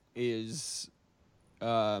is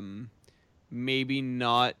maybe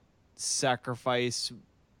not sacrifice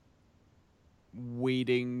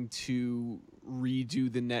waiting to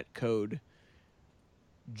redo the net code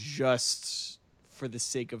just for the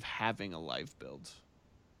sake of having a live build.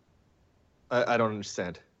 I don't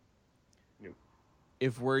understand.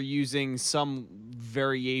 If we're using some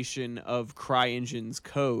variation of CryEngine's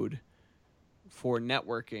code for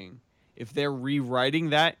networking, if they're rewriting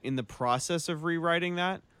that in the process of rewriting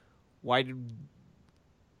that, why didn't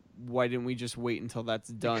we just wait until that's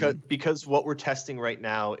done? Because what we're testing right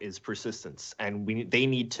now is persistence, and they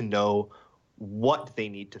need to know what they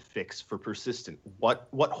need to fix for persistent. What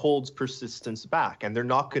holds persistence back, and they're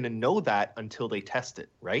not going to know that until they test it,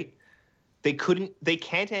 right? They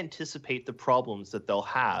can't anticipate the problems that they'll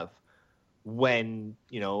have when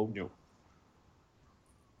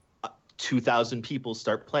 2,000 people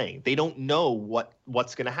start playing. They don't know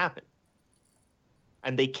what's going to happen.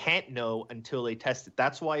 And they can't know until they test it.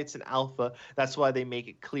 That's why it's an alpha. That's why they make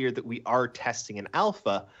it clear that we are testing an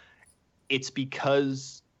alpha. It's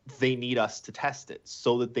because they need us to test it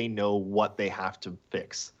so that they know what they have to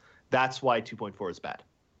fix. That's why 2.4 is bad.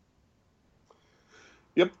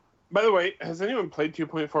 Yep. By the way, has anyone played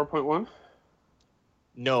 2.4.1?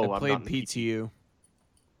 No, I played PTU.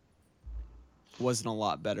 Wasn't a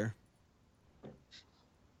lot better.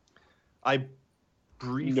 I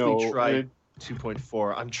briefly tried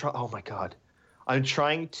 2.4. Oh my god. I'm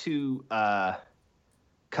trying to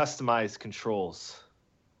customize controls.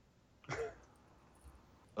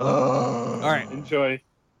 All right. Enjoy.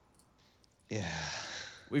 Yeah.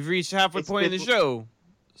 We've reached halfway point in the show,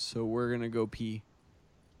 so we're going to go pee.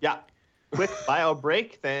 Yeah. Quick bio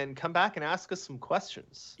break, then come back and ask us some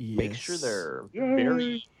questions. Yes. Make sure they're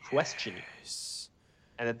very questioning.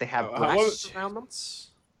 And that they have brackets around them.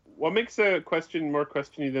 What makes a question more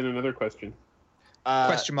questiony than another question?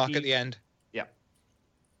 Question mark at the end. Yeah.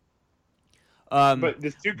 But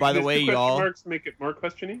by the way, question y'all, marks make it more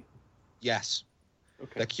questiony? Yes.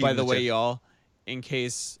 Okay. By the way, y'all, in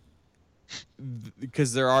case,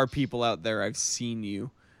 because there are people out there, I've seen you.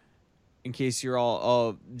 In case you're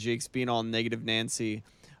all, Jake's being all negative Nancy.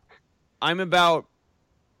 I'm about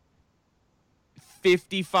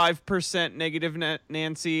 55% negative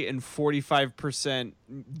Nancy and 45%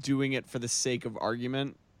 doing it for the sake of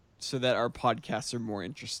argument so that our podcasts are more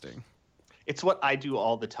interesting. It's what I do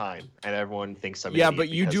all the time, and everyone thinks I'm an Yeah, idiot but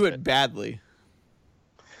you do it badly.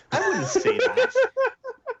 I wouldn't say that.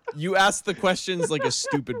 You ask the questions like a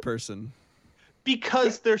stupid person.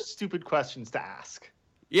 Because they're stupid questions to ask.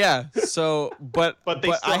 Yeah, so, but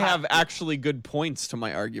I have to. actually good points to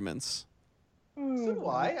my arguments. So do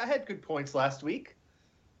I. I had good points last week.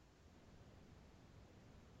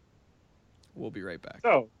 We'll be right back.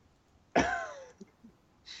 So.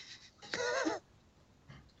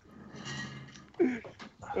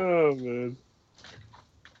 Oh, man.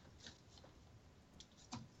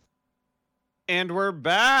 And we're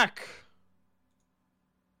back.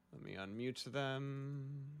 Let me unmute them.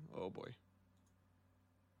 Oh, boy.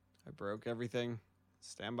 I broke everything.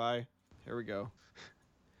 Stand by. Here we go.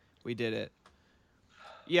 We did it.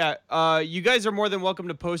 Yeah, you guys are more than welcome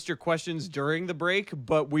to post your questions during the break,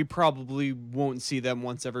 but we probably won't see them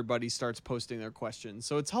once everybody starts posting their questions.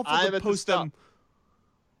 So it's helpful to post them.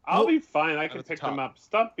 I'll be fine. I can pick them up.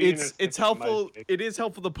 Stop being it's helpful. It is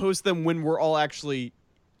helpful to post them when we're all actually,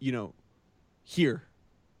 here.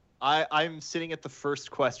 I'm sitting at the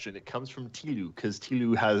first question. It comes from Tilu because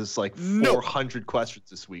Tilu has like No. 400 questions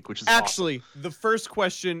this week, which is Actually, the first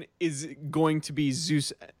question is going to be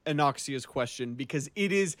Zeus Anoxia's question because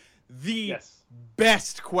it is the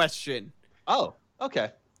best question. awesome. Oh,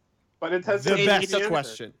 okay. But it has The an best easy answer.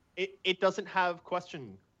 question. It doesn't have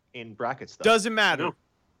question in brackets though. Doesn't matter. No.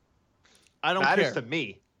 I don't Matters care. to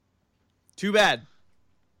me. Too bad.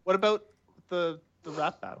 What about the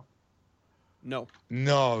rap battle? No.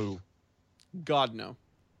 No. God, no.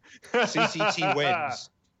 CCT wins.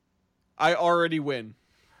 I already win.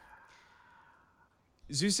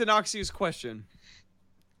 Zeus Anoxia's question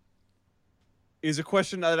is a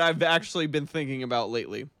question that I've actually been thinking about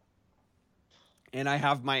lately. And I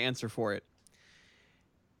have my answer for it.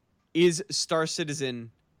 Is Star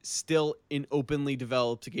Citizen still an openly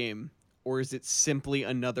developed game, or is it simply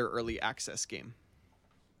another early access game?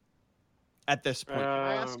 At this point.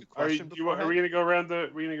 I ask a Are, question are we beforehand? gonna go around the?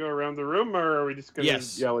 We gonna go around the room, or are we just gonna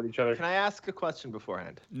Yes. yell at each other? Can I ask a question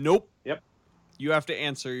beforehand? Nope. Yep. You have to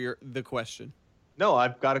answer the question. No,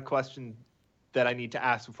 I've got a question that I need to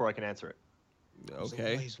ask before I can answer it.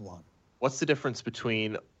 Okay. Always one. What's the difference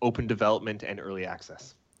between open development and early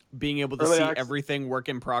access? Being able to Early see access- everything work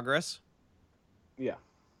in progress. Yeah.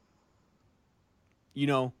 You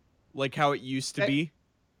know, like how it used to Hey. be.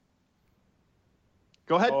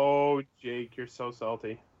 Go ahead. Oh, Jake, you're so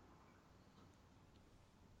salty.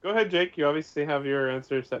 Go ahead, Jake. You obviously have your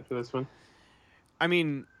answer set for this one. I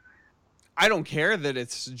mean, I don't care that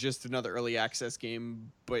it's just another early access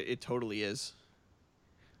game, but it totally is.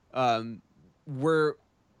 We're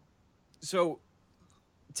so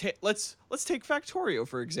let's take Factorio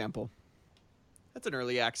for example. That's an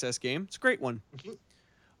early access game. It's a great one.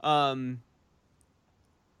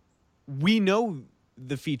 We know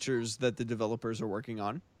the features that the developers are working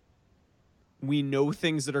on. We know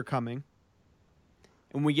things that are coming.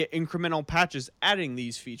 And we get incremental patches adding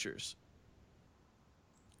these features.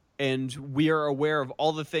 And we are aware of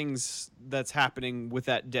all the things that's happening with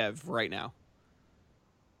that dev right now.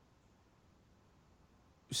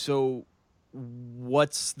 So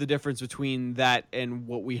what's the difference between that and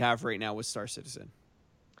what we have right now with Star Citizen?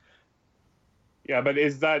 Yeah, but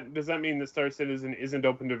does that mean that Star Citizen isn't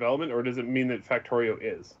open development, or does it mean that Factorio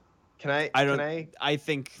is? I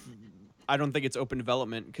don't think it's open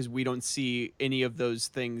development because we don't see any of those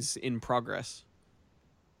things in progress.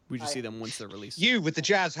 We just see them once they're released. You with the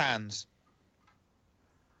jazz hands.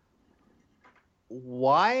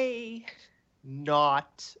 Why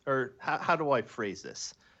not, or how do I phrase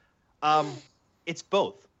this? It's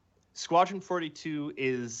both. Squadron 42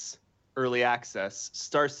 is early access.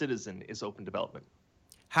 Star Citizen is open development.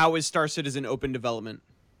 How is Star Citizen open development?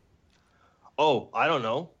 Oh, I don't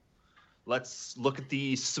know. Let's look at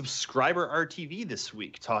the subscriber RTV this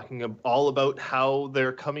week, talking all about how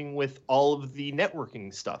they're coming with all of the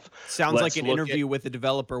networking stuff. Sounds Let's like an look interview with a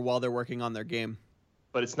developer while they're working on their game.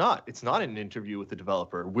 But it's not. It's not an interview with the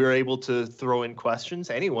developer. We're able to throw in questions.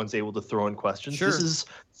 Anyone's able to throw in questions. Sure. This is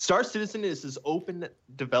Star Citizen is as open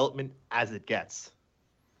development as it gets.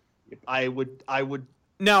 I would.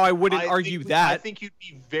 Now, I wouldn't I argue think- that. I think you'd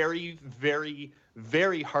be very, very,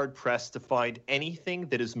 very hard pressed to find anything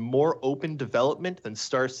that is more open development than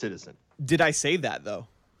Star Citizen. Did I say that though?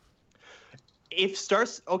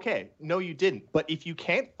 Okay, no, you didn't. But if you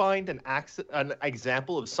can't find an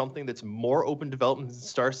example of something that's more open development than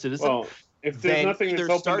Star Citizen, Well, if there's then nothing that's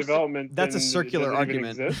either open development, That's a then circular does it even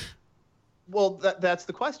argument. exist? well, that's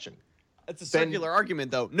the question. That's a Then- circular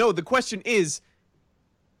argument, though. No, the question is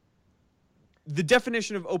the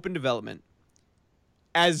definition of open development,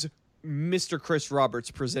 as Mr. Chris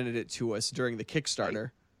Roberts presented it to us during the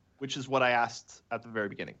Kickstarter. Which is what I asked at the very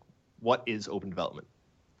beginning. What is open development?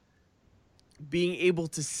 Being able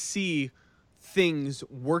to see things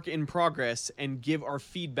work in progress and give our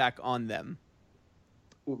feedback on them.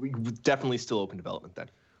 Definitely still open development then.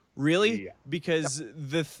 Really? Yeah. Because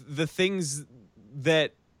the things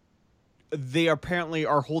that they apparently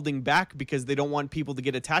are holding back because they don't want people to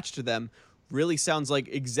get attached to them really sounds like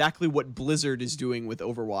exactly what Blizzard is doing with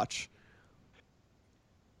Overwatch.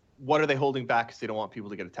 What are they holding back because they don't want people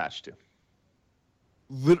to get attached to?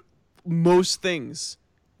 Most things.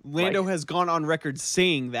 Lando Like- has gone on record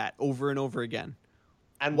saying that over and over again.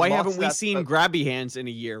 And Why lots haven't of we that seen stuff- grabby hands in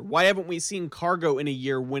a year? Why haven't we seen cargo in a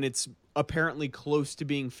year when it's apparently close to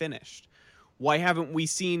being finished? Why haven't we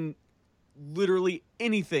seen literally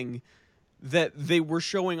anything that they were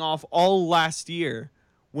showing off all last year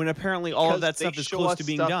when apparently all of Because that they stuff is show close us to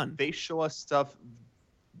being stuff- done? They show us stuff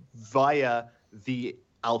via the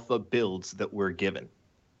alpha builds that we're given.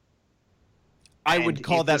 I and would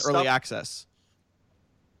call if that the early stuff- access.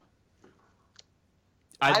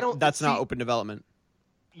 That's not open development.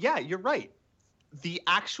 Yeah, you're right. The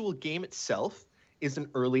actual game itself is an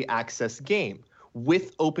early access game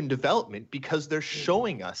with open development because they're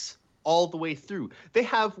showing us all the way through. They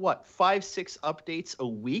have 5-6 updates a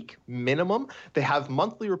week minimum. They have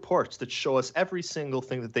monthly reports that show us every single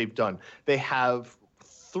thing that they've done. They have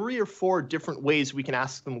 3 or 4 different ways we can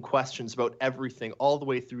ask them questions about everything all the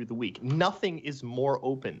way through the week. Nothing is more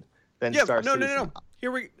open than Star Citizen.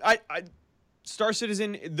 No. Star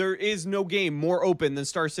Citizen, there is no game more open than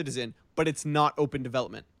Star Citizen, but it's not open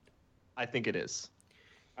development. I think it is.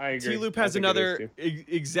 I agree. T-Loop has another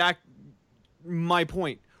exact my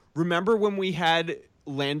point. Remember when we had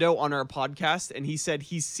Lando on our podcast and he said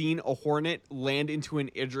he's seen a Hornet land into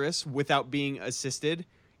an Idris without being assisted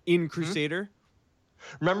in Crusader?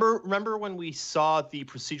 Remember when we saw the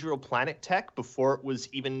procedural planet tech before it was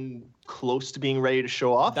even close to being ready to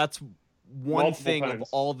show off? That's one Multiple thing times. of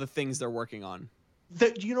all the things they're working on.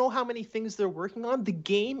 Do you know how many things they're working on? The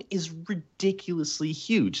game is ridiculously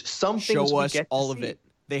huge. Some things Show we us get to all of see. it.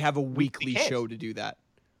 They have a weekly can't. show to do that.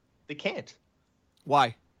 They can't.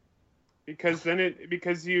 Why? Because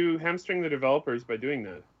you hamstring the developers by doing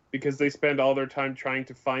that. Because they spend all their time trying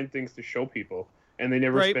to find things to show people, and they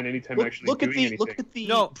never Right. spend any time actually Look doing at the anything. look at the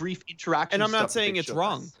No. brief interaction. And I'm not stuff that saying they it's showed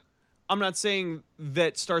wrong. us. I'm not saying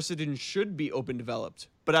that Star Citizen should be open developed,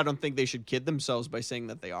 but I don't think they should kid themselves by saying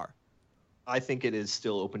that they are. I think it is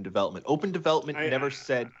still open development. Open development never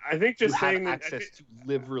said I think just you have saying that access to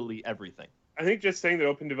literally everything. I think just saying that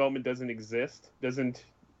open development doesn't exist doesn't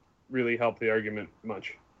really help the argument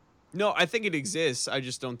much. No, I think it exists. I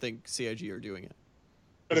just don't think CIG are doing it.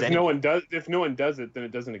 But if no one does it, then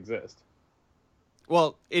it doesn't exist.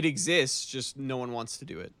 Well, it exists, just no one wants to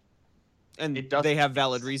do it. And It doesn't they have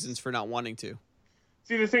valid exist. reasons for not wanting to.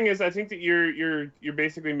 See, the thing is, I think that you're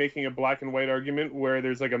basically making a black and white argument where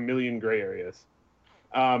there's like a million gray areas.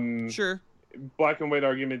 Sure. Black and white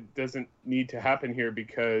argument doesn't need to happen here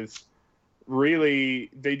because really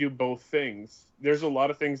they do both things. There's a lot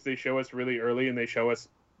of things they show us really early, and they show us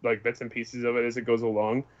like bits and pieces of it as it goes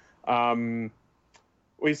along.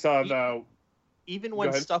 We saw Even Go when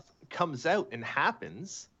ahead. stuff comes out and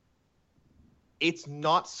happens, it's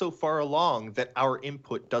not so far along that our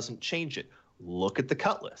input doesn't change it. Look at the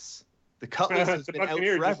Cutlass. The Cutlass has The been out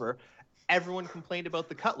Buccaneer just- forever. Everyone complained about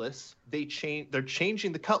the Cutlass. They're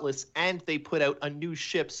changing the Cutlass, and they put out a new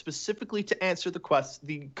ship specifically to answer the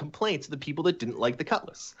complaints of the people that didn't like the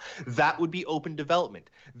Cutlass. That would be open development.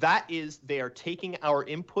 That is, they are taking our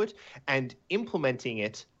input and implementing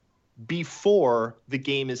it before the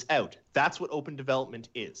game is out. That's what open development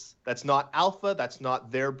is. That's not alpha. That's not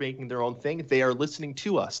they're making their own thing. They are listening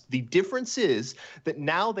to us. The difference is that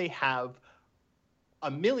now they have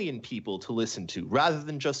 1 million people to listen to rather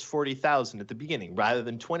than just 40,000 at the beginning, rather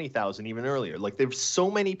than 20,000 even earlier. Like, there's so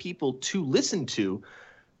many people to listen to.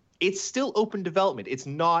 It's still open development. It's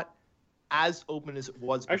not as open as it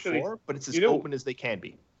was before, but it's as open as they can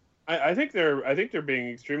be. I think they're being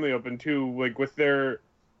extremely open too, like with their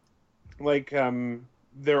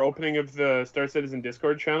opening of the Star Citizen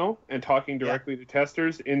Discord channel and talking directly to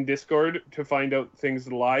testers in Discord to find out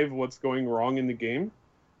things live, what's going wrong in the game,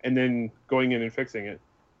 and then going in and fixing it.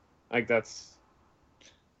 Like, that's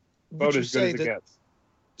about as good as it gets.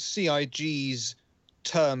 CIG's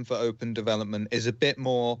term for open development is a bit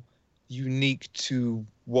more unique to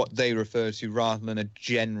what they refer to rather than a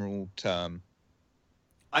general term.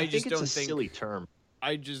 I think it's a silly term.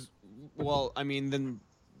 I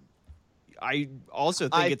also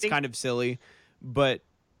think it's kind of silly, but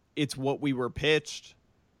it's what we were pitched.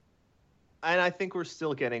 And I think we're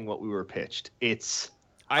still getting what we were pitched. Keep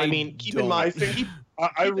don't. in mind,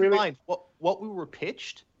 keep in mind what we were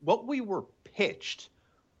pitched. What we were pitched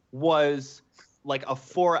was like a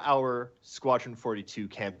 4-hour Squadron 42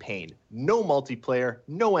 campaign. No multiplayer,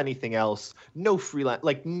 no anything else, no freelance,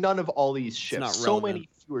 like none of all these ships. not So relevant. many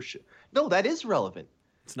fewer ships. No, that is relevant.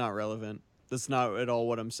 It's not relevant. That's not at all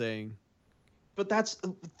what I'm saying. But that's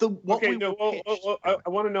what we were pitched. I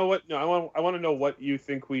want to know what. No, I want to know what you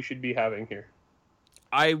think we should be having here.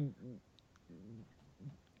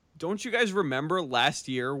 Don't you guys remember last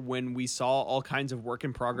year when we saw all kinds of work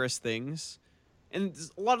in progress things? And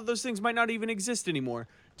a lot of those things might not even exist anymore.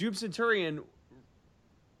 Doom Centurion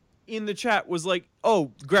in the chat was like,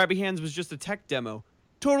 oh, Grabby Hands was just a tech demo.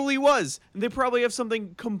 Totally was. And they probably have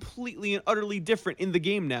something completely and utterly different in the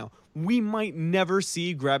game now. We might never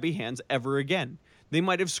see Grabby Hands ever again. They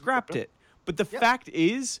might have scrapped it. But the fact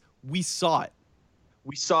is, we saw it.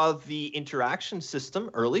 We saw the interaction system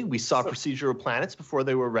early. We saw procedural planets before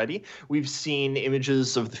they were ready. We've seen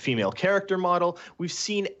images of the female character model. We've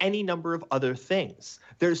seen any number of other things.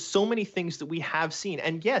 There's so many things that we have seen.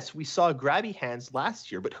 And yes, we saw grabby hands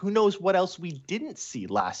last year, but who knows what else we didn't see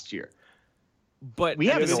last year. But we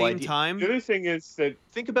at have the no same idea. time, The other thing is that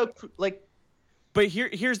think about like. But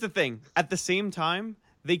here's the thing. At the same time,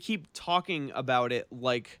 they keep talking about it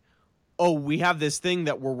like, oh, we have this thing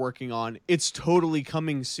that we're working on. It's totally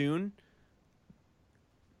coming soon.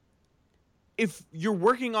 If you're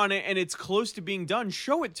working on it and it's close to being done,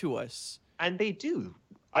 show it to us. And they do.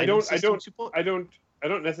 I don't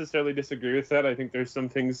necessarily disagree with that. I think there's some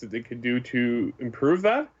things that they could do to improve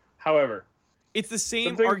that. However, it's the same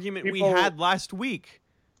something argument we people- had last week.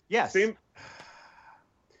 Yes.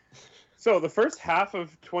 So the first half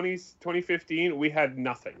of 2015, we had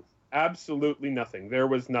nothing. Absolutely nothing. There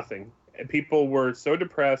was nothing. People were so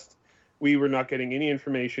depressed. We were not getting any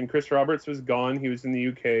information. Chris Roberts was gone. He was in the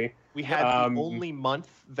UK. We had the only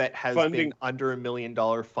month that has been under $1 million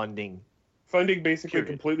funding. Funding basically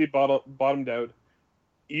completely bottomed out.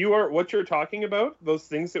 What you're talking about, those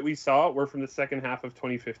things that we saw were from the second half of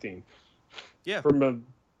 2015. Yeah.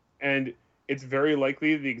 And it's very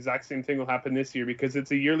likely the exact same thing will happen this year because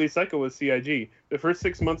it's a yearly cycle with CIG. The first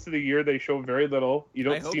 6 months of the year, they show very little. You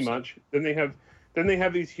don't see much. Then they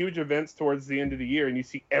have these huge events towards the end of the year, and you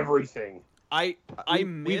see everything. I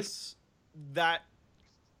miss that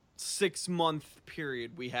 6-month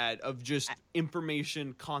period we had of just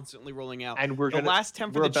information constantly rolling out. And the last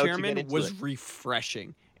 10 for the chairman was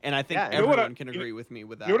refreshing. And I think everyone can agree with me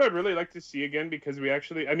with that. You know what I'd really like to see again, because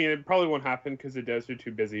it probably won't happen because the devs are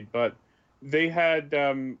too busy, but they had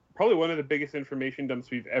probably one of the biggest information dumps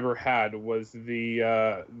we've ever had was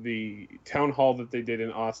the town hall that they did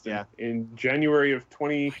in Austin in January of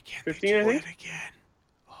 2015, I think.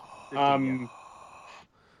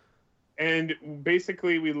 And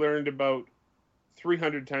basically we learned about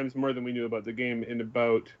 300 times more than we knew about the game in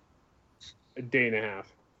about a day and a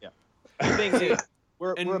half. Yeah. The thing is,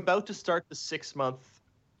 we're about to start the 6-month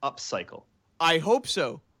up cycle. I hope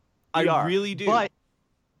so. I really do.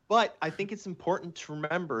 But I think it's important to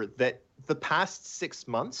remember that the past 6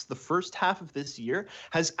 months, the first half of this year,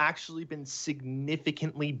 has actually been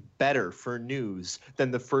significantly better for news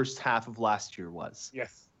than the first half of last year was.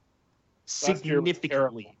 Yes.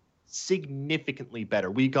 Significantly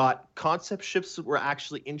better. We got concept ships that were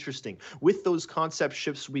actually interesting. With those concept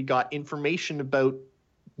ships, we got information about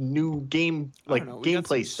new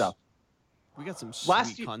gameplay stuff. We got some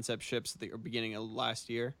sweet concept ships at the beginning of last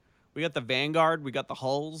year. We got the Vanguard. We got the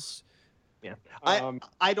hulls. Yeah. I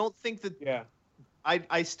don't think that. Yeah.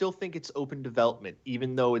 I still think it's open development,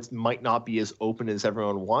 even though it might not be as open as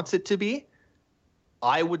everyone wants it to be.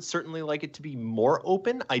 I would certainly like it to be more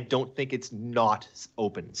open. I don't think it's not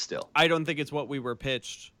open still. I don't think it's what we were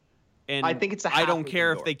pitched. And I think it's I don't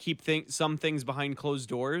care if they keep some things behind closed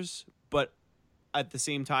doors, but at the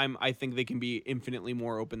same time, I think they can be infinitely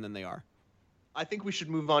more open than they are. I think we should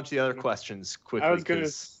move on to the other questions quickly. I was going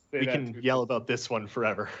to we can yell about this one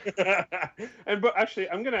forever. But actually,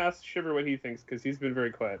 I'm going to ask Shiver what he thinks because he's been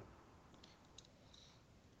very quiet.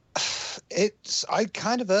 I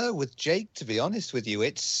kind of err with Jake, to be honest with you.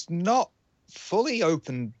 It's not fully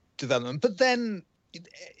open development, but then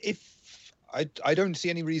if I don't see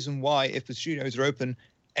any reason why, if the studios are open,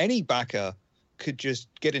 any backer could just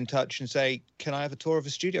get in touch and say, "Can I have a tour of a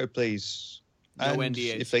studio, please?" No and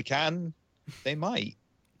NDAs. If they can, they might.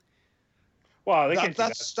 Well,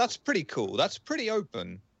 that's pretty cool. That's pretty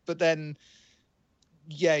open. But then,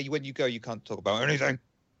 when you go, you can't talk about anything.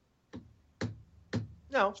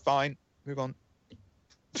 No, it's fine. Move on.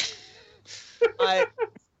 I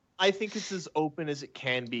think it's as open as it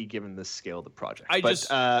can be given the scale of the project.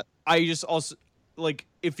 I just also like,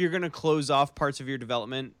 if you're gonna close off parts of your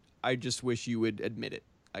development, I just wish you would admit it,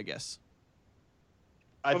 I guess.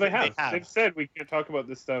 Well, they have. They've said we can't talk about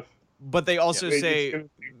this stuff. But they also say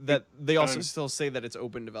that they also still say that it's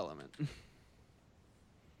open development.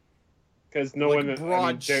 Because no like one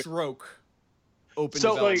broad stroke. Open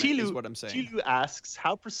development is what I'm saying. Tilu asks,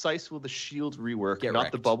 how precise will the shield rework, Get not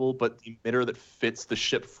wrecked. the bubble, but the emitter that fits the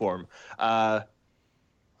ship form?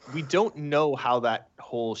 We don't know how that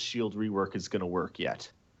whole shield rework is going to work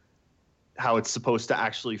yet. How it's supposed to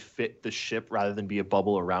actually fit the ship rather than be a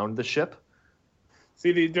bubble around the ship.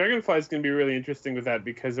 See, the Dragonfly is going to be really interesting with that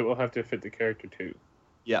because it will have to fit the character too.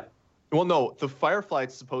 Yeah. Well, no, the Firefly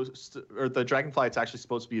or the Dragonfly, it's actually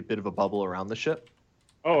supposed to be a bit of a bubble around the ship.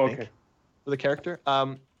 Oh, okay. For the character.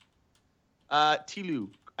 Tilu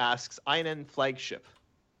asks, INN flagship.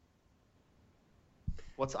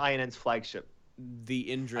 What's INN's flagship? The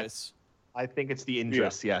Indris. I think it's the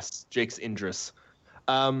Indris, yes. Jake's Indris.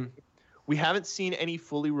 We haven't seen any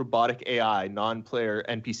fully robotic AI, non-player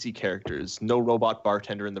NPC characters. No robot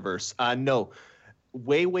bartender in the verse. No.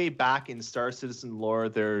 Way back in Star Citizen lore,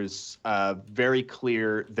 there's very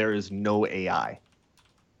clear there is no AI.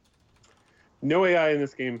 No AI in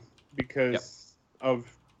this game because of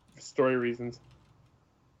story reasons.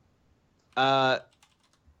 I'm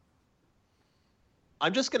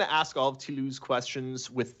just gonna ask all of Tilu's questions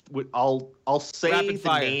with I'll say Rapid the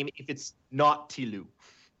fire. name if it's not Tilu.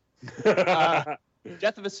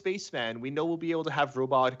 Death of a Spaceman. We know we'll be able to have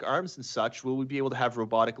robotic arms and such. Will we be able to have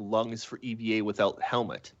robotic lungs for EVA without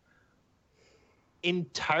helmet?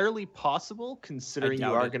 Entirely possible, considering you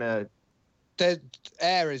doubt are it. gonna.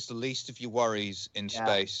 Air is the least of your worries in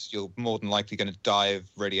space. You're more than likely going to die of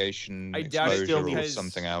radiation I doubt it exposure or because-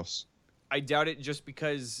 something else. I doubt it just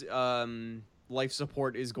because life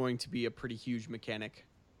support is going to be a pretty huge mechanic.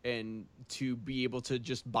 And to be able to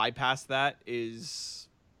just bypass that is...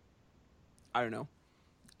 I don't know.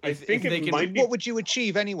 I think it might be... What would you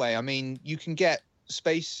achieve anyway? I mean, you can get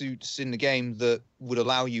spacesuits in the game that would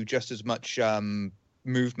allow you just as much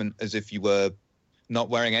movement as if you were not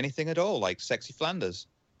wearing anything at all, like Sexy Flanders.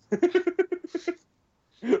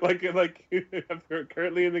 like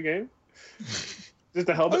currently in the game? Just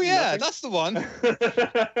a helmet? Oh yeah, nothing? that's the one.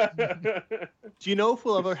 Do you know if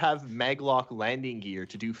we'll ever have Maglock landing gear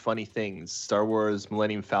to do funny things? Star Wars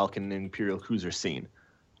Millennium Falcon and Imperial Cruiser scene.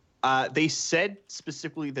 They said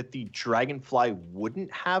specifically that the Dragonfly wouldn't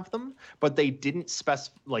have them, but they didn't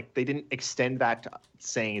they didn't extend that to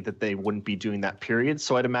saying that they wouldn't be doing that period.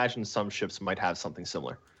 So I'd imagine some ships might have something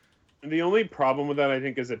similar. The only problem with that, I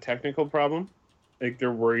think, is a technical problem. Like,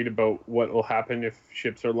 they're worried about what will happen if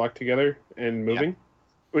ships are locked together and moving,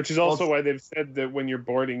 which is also why they've said that when you're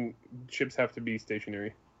boarding, ships have to be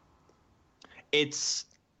stationary. It's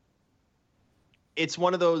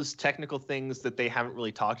one of those technical things that they haven't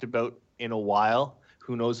really talked about in a while.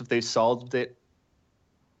 Who knows if they've solved it?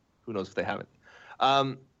 Who knows if they haven't?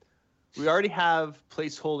 We already have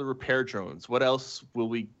placeholder repair drones. What else will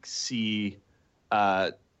we see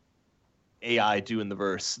AI do in the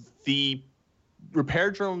verse? The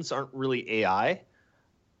repair drones aren't really AI,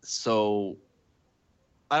 so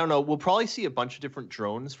I don't know. We'll probably see a bunch of different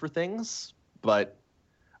drones for things, but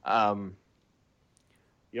Yep.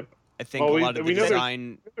 I think Well, a lot of the know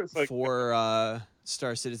design there's like- for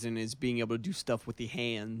Star Citizen is being able to do stuff with the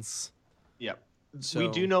hands. yeah. So, We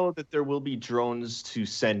do know that there will be drones to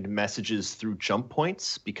send messages through jump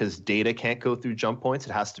points because data can't go through jump points.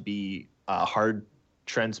 It has to be hard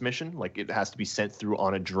transmission, like it has to be sent through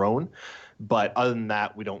on a drone. But other than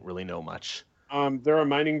that, we don't really know much. There are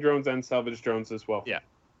mining drones and salvage drones as well. Yeah.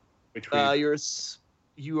 Which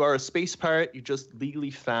You are a space pirate. You just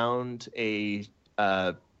legally found a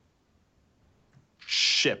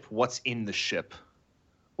ship. What's in the ship?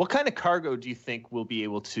 What kind of cargo do you think we'll be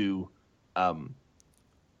able to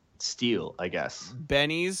steal, I guess?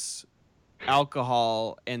 bennies,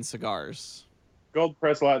 alcohol, and cigars. gold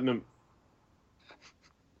press platinum.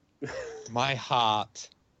 My heart.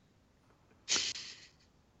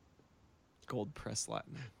 Gold press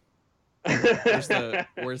Latin. Where's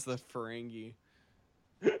the Ferengi?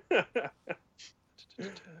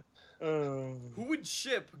 Who would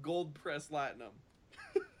ship gold press platinum?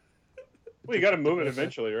 Well, you got to move it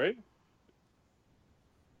eventually, right?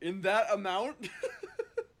 In that amount?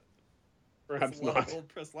 Perhaps That's a lot of not. gold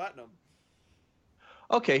press platinum.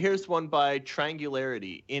 Okay, here's one by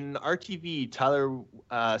Triangularity. In RTV, Tyler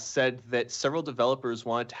said that several developers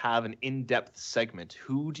wanted to have an in-depth segment.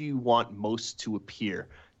 Who do you want most to appear?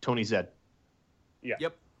 Tony Zed. Yeah.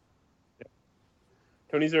 Yep.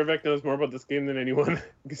 Tony Zervek knows more about this game than anyone,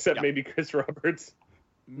 except maybe Chris Roberts.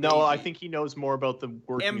 No, I Maybe. think he knows more about the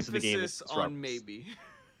workings of the game. than Emphasis Chris on Roberts. maybe.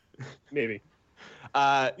 Maybe.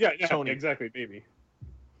 Yeah, Tony. Exactly, maybe.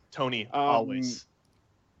 Tony, always.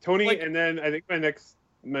 Tony, Like- and then I think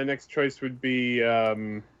my next choice would be.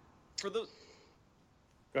 For those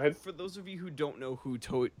Go ahead. For those of you who don't know who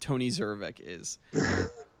Tony Zervek is.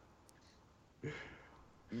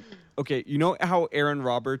 Okay, you know how Aaron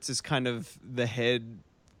Roberts is kind of the head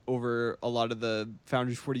over a lot of the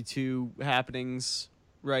Founders 42 happenings,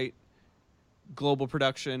 right? Global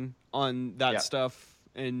production on that stuff,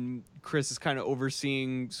 and Chris is kind of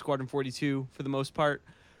overseeing Squadron 42 for the most part.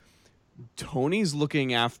 Tony's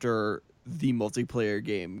looking after the multiplayer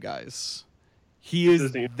game, guys. He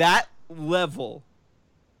is that level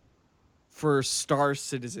for Star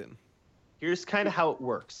Citizen. Here's kind of how it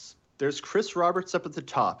works. There's Chris Roberts up at the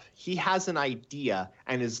top. He has an idea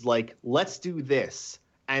and is like, let's do this.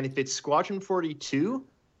 And if it's Squadron 42,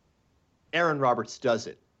 Aaron Roberts does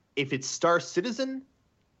it. if it's Star Citizen,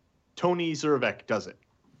 Tony Zurvek does it.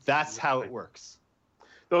 That's how it works.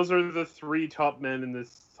 Those are the 3 top men in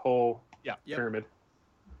this whole pyramid.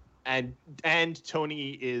 And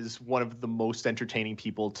Tony is one of the most entertaining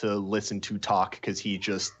people to listen to talk because he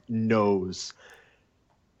just knows.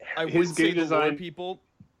 I would say the lore people,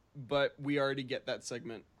 but we already get that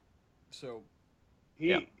segment. So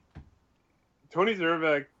Tony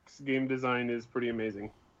Zurvek's game design is pretty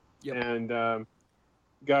amazing. Yep. And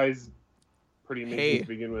guy's pretty amazing to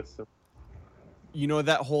begin with. So. You know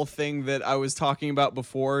that whole thing that I was talking about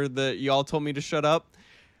before that y'all told me to shut up?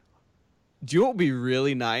 Do you know what would be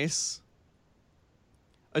really nice?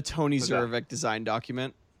 A Tony Zurvek design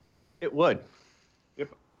document. It would. Yep.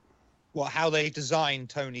 Well, how they designed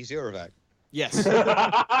Tony Zurvek. Yes.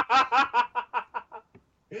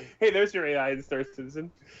 Hey, there's your AI in Star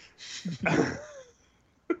Citizen.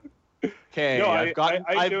 Okay, No, I've gotten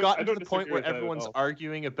to don't the point where disagree with that at everyone's all.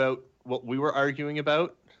 arguing about what we were arguing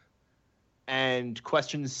about, and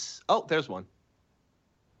questions. Oh, there's one.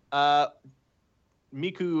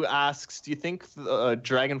 Miku asks, do you think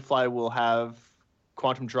Dragonfly will have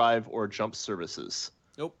quantum drive or jump services?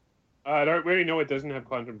 Nope. We already know it doesn't have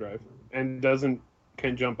quantum drive and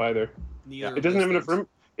can't jump either. Neither. It doesn't have enough room.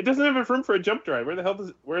 It doesn't have enough room for a jump drive. Where the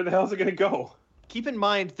hell is it gonna go? Keep in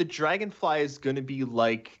mind, the Dragonfly is going to be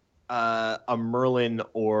like a Merlin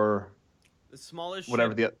or the smallest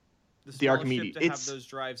whatever ship, the Archimedes. Ship to have those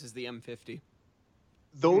drives is the M50.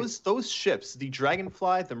 Those ships, the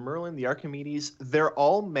Dragonfly, the Merlin, the Archimedes, they're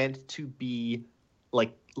all meant to be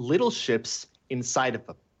like little ships inside of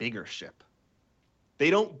a bigger ship. They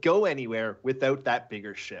don't go anywhere without that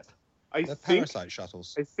bigger ship. They're parasite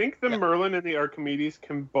shuttles. I think the Merlin and the Archimedes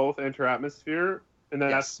can both enter atmosphere, and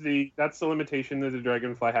that's the limitation that the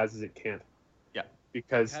Dragonfly has, is it can't. Yeah.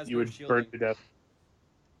 Because you would burn to death.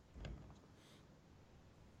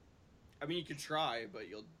 I mean, you could try, but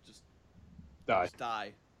you'll just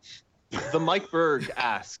die. The Mike Berg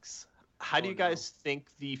asks, how do you guys think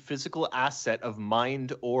the physical asset of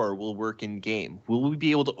mined ore will work in game? Will we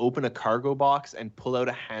be able to open a cargo box and pull out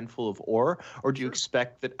a handful of ore, or do you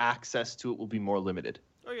expect that access to it will be more limited?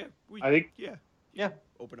 Oh yeah, I think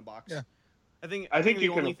open a box. Yeah. I think the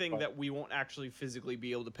you can only thing that we won't actually physically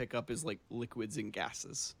be able to pick up is like liquids and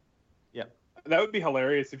gases. Yeah. That would be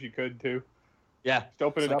hilarious if you could too. Yeah. Just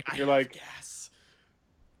open it up and you're like, gas.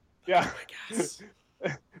 Yeah. Gas.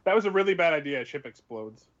 That was a really bad idea. A ship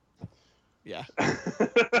explodes. Yeah.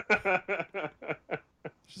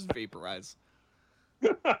 Just vaporize.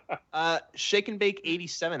 Shake and Bake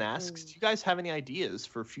 87 asks, do you guys have any ideas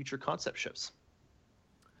for future concept ships?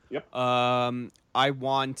 Yep. I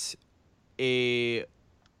want I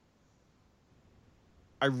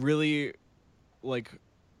really, like,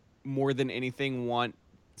 more than anything, want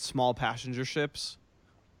small passenger ships.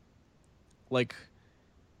 Like,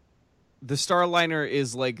 the Starliner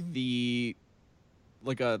is like a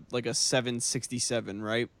 767,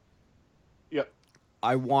 right? Yep.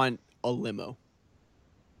 I want a limo.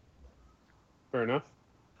 Fair enough.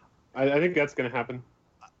 I think that's going to happen.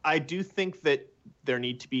 I do think that there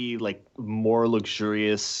need to be like more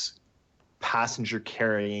luxurious passenger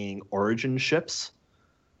carrying origin ships.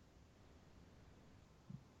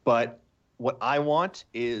 But what I want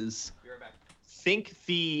is think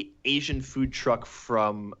the Asian food truck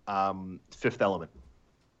from Fifth Element.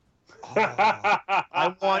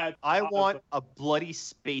 I want a bloody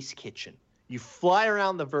space kitchen. You fly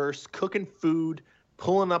around the verse, cooking food,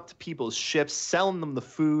 pulling up to people's ships, selling them the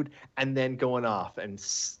food, and then going off and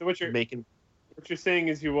making. What you're saying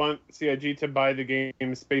is you want CIG to buy the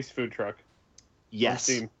game Space Food Truck. Yes.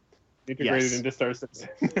 Integrated into Star Citizen.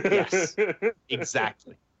 Yes.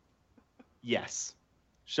 Exactly. Yes.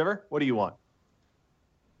 Shiver, what do you want?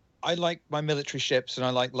 I like my military ships and I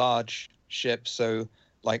like large ships. So,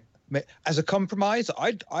 like, as a compromise,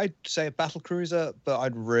 I'd say a battle cruiser, but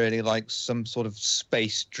I'd really like some sort of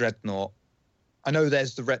space dreadnought. I know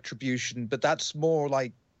there's the Retribution, but that's more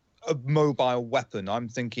like a mobile weapon. I'm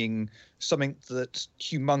thinking something that's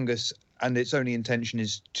humongous and its only intention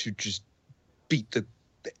is to just beat the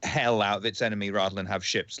hell out of its enemy rather than have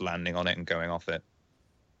ships landing on it and going off it.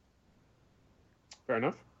 Fair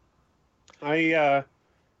enough.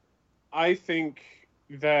 I think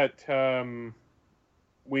that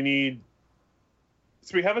we need.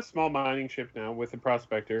 So we have a small mining ship now with a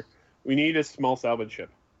prospector. We need a small salvage ship.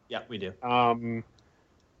 Yeah, we do.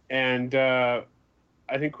 And I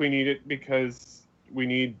think we need it because we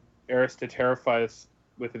need Eris to terrify us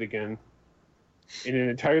with it again in an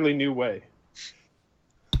entirely new way.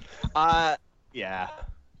 Yeah,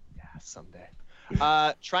 someday.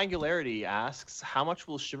 Triangularity asks, how much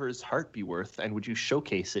will Shiver's heart be worth, and would you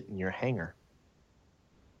showcase it in your hangar?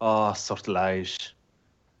 Oh, sortilège.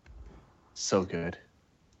 So good.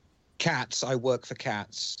 Cats. I work for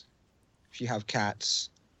cats. If you have cats,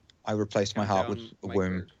 I replace my heart with a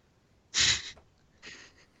womb.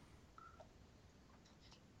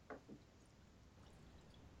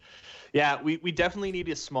 Yeah, we definitely need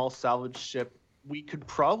a small salvage ship. We could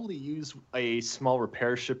probably use a small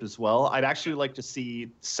repair ship as well. I'd actually like to see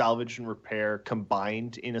salvage and repair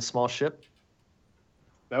combined in a small ship.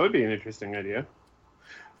 That would be an interesting idea.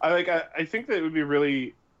 I think that it would be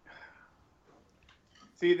really.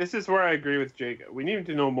 See, this is where I agree with Jake. We need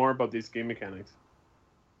to know more about these game mechanics.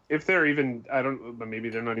 If they're even, but maybe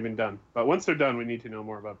they're not even done. But once they're done, we need to know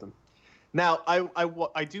more about them. Now,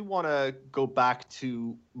 I do want to go back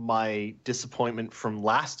to my disappointment from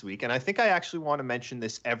last week, and I think I actually want to mention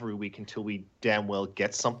this every week until we damn well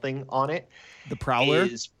get something on it. The Prowler?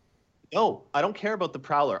 No, I don't care about the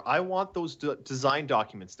Prowler. I want those design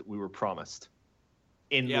documents that we were promised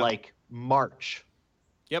in like March.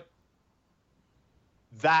 Yep.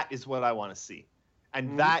 That is what I want to see.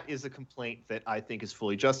 And that is a complaint that I think is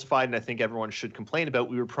fully justified, and I think everyone should complain about.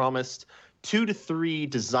 We were promised 2 to 3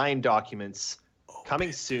 design documents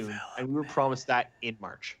coming soon, and we were promised that in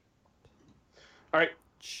March. All right.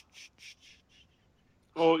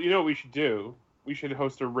 Well, you know what we should do? We should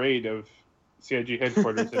host a raid of CIG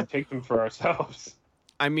headquarters and take them for ourselves.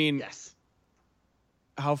 I mean, yes.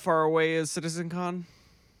 How far away is CitizenCon?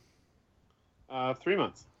 3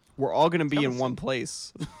 months. We're all going to be in one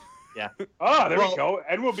place. Yeah. Oh, there we go.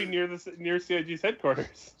 And we'll be near CIG's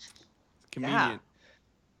headquarters. Convenient. Yeah.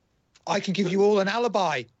 I can give you all an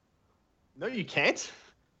alibi. No, you can't.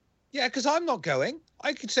 Yeah, because I'm not going.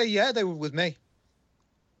 I could say, yeah, they were with me.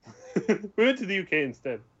 We went to the UK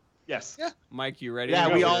instead. Yes. Yeah. Mike, you ready? Yeah,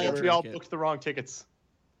 we all ticket? booked the wrong tickets.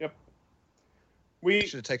 Yep. We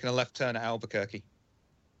should have taken a left turn at Albuquerque.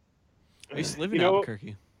 I used to live in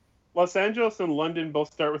Albuquerque. Los Angeles and London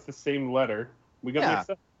both start with the same letter. We got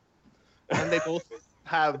mixed up. And they both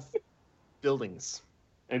have buildings.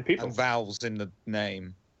 And people. And vowels in the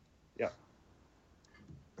name. Yeah.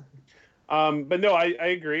 But no, I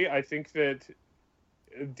agree. I think that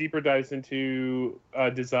deeper dives into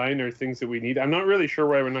design are things that we need. I'm not really sure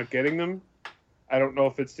why we're not getting them. I don't know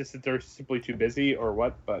if it's just that they're simply too busy or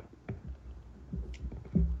what, but...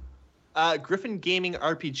 Griffin Gaming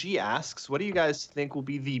RPG asks, what do you guys think will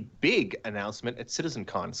be the big announcement at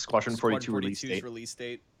CitizenCon? Squadron 42 release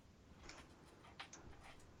date.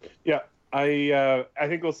 Yeah, I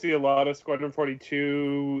think we'll see a lot of Squadron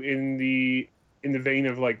 42 in the vein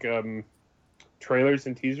of like trailers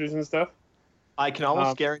and teasers and stuff. I can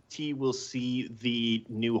almost guarantee we'll see the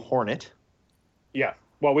new Hornet. Yeah,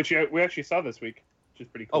 well, which we actually saw this week, which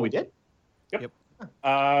is pretty cool. Oh, we did? Yep.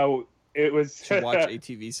 It was should watch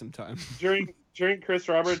ATV sometime. during Chris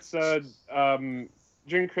Roberts'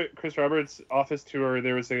 office tour.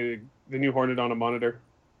 There was the new Hornet on a monitor.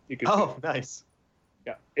 You could see. Nice.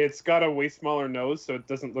 Yeah, it's got a way smaller nose, so it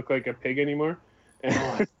doesn't look like a pig anymore.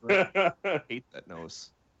 Oh, I hate that nose.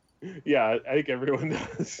 Yeah, I think everyone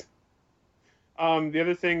does. The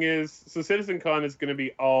other thing is, so CitizenCon is going to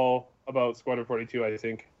be all about Squadron 42, I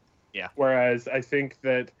think. Yeah. Whereas I think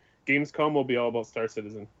that Gamescom will be all about Star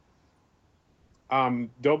Citizen.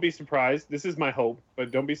 Don't be surprised. This is my hope, but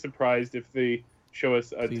don't be surprised if they show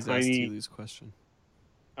us a Please tiny. Ask Tilu's question.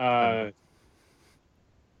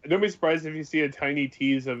 Don't be surprised if you see a tiny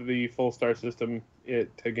tease of the full Star System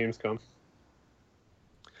at Gamescom.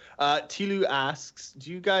 Tilu asks,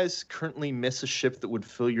 do you guys currently miss a ship that would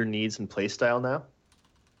fill your needs and playstyle now?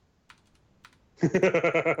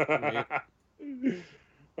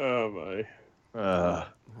 Oh my.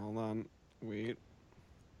 Hold on. Wait.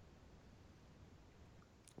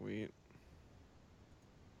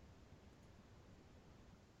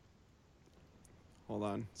 Hold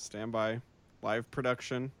on. Stand by. Live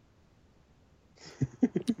production.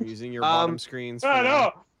 I'm using your bottom screens. Oh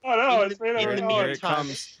no! Oh no! It's right over Here it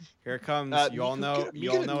comes. Here it comes. You all know.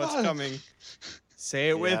 You all know it's coming. Say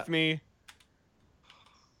it with me.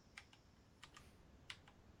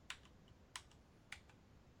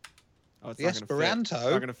 Oh, it's the not gonna fit. It's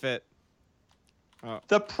not gonna fit. Oh,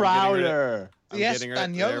 the Prowler. The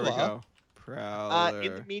Espanola. There we go. Prowler.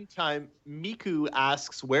 In the meantime, Miku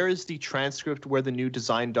asks, where is the transcript where the new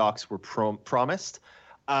design docs were promised?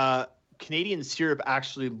 Canadian Syrup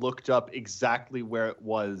actually looked up exactly where it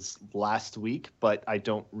was last week, but I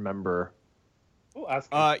don't remember. We'll ask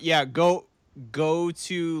yeah, go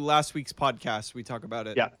to last week's podcast. We talk about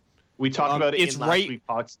it. Yeah, we talked about it in last week's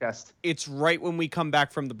podcast. It's right when we come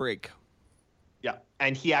back from the break. Yeah,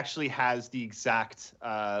 and he actually has the exact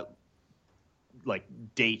like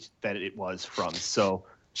date that it was from. So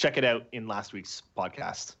check it out in last week's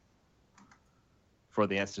podcast for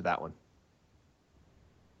the answer to that one.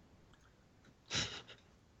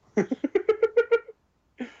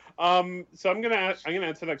 So I'm gonna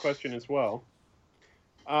answer that question as well.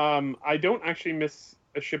 I don't actually miss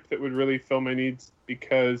a ship that would really fill my needs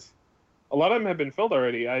because a lot of them have been filled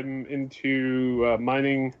already. I'm into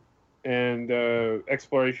mining and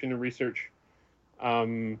exploration and research.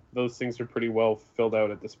 Those things are pretty well filled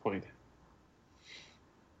out at this point.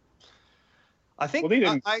 I think I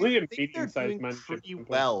think they're doing pretty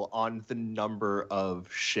well on the number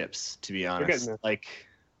of ships, to be honest. Like,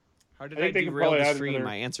 how did I derail the stream?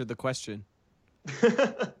 I answered the question.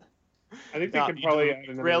 I think they could probably add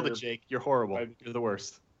another... Rail it, Jake. You're horrible. You're the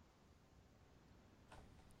worst.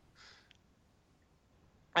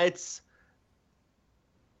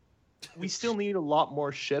 We still need a lot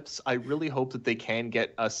more ships. I really hope that they can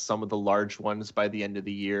get us some of the large ones by the end of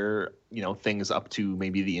the year. You know, things up to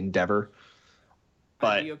maybe the Endeavor.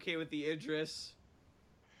 But I'd be okay with the Idris.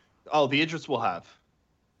 Oh, the Idris we'll have.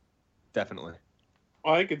 Definitely.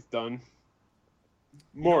 I think it's done.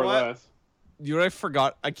 More or less. You know what I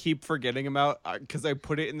forgot? I keep forgetting about because I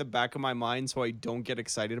put it in the back of my mind so I don't get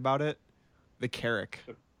excited about it. The Carrack.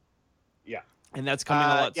 Yeah. And that's coming a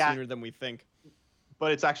lot sooner than we think.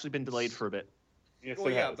 But it's actually been delayed for a bit. Yes,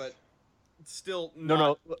 well, yeah, but it's still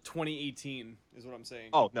not 2018 is what I'm saying.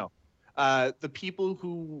 Oh, no. The people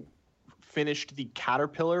who finished the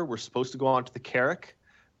Caterpillar were supposed to go on to the Carrack,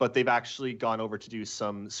 but they've actually gone over to do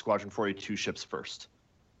some Squadron 42 ships first.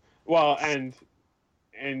 Well, and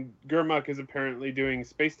Gurmuk is apparently doing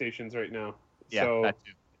space stations right now. Yeah, so that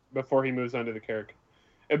too. Before he moves on to the Carrack.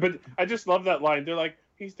 But I just love that line. They're like,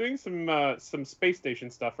 he's doing some space station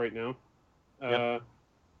stuff right now.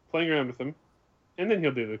 Playing around with them. And then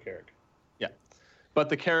he'll do the Carrack. Yeah. But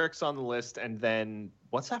the Carrack's on the list, and then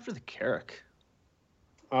what's after the Carrack?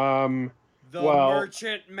 The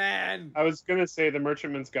Merchantman. I was gonna say the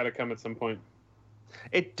Merchantman's got to come at some point.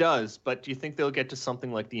 It does, but do you think they'll get to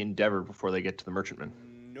something like the Endeavor before they get to the Merchantman?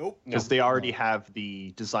 Nope. Because they already have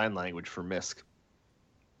the design language for MISC.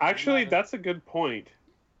 Actually, that's a good point.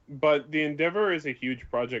 But the Endeavor is a huge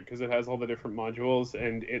project because it has all the different modules,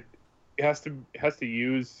 and it has to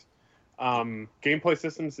use gameplay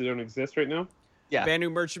systems that don't exist right now. Yeah. Banu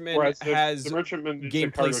Merchantman has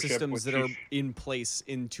gameplay systems that are in place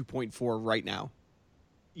in 2.4 right now.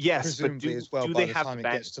 Yes, presumably but as well. Do By they the have time it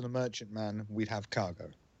gets to the Merchantman, we'd have cargo.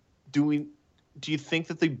 Do you think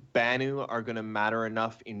that the Banu are going to matter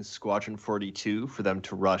enough in Squadron 42 for them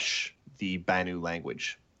to rush the Banu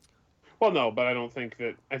language? Well, no, but I think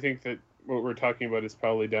that what we're talking about is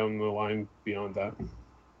probably down the line beyond that.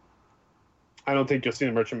 I don't think you'll see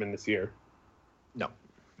the Merchantman this year. No.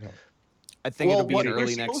 I think it'll be an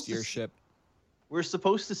early next year ship. We're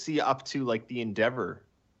supposed to see up to like the Endeavor.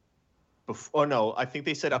 Oh no, I think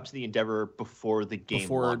they said up to the Endeavor before the game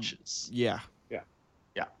launches. Yeah.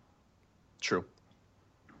 True.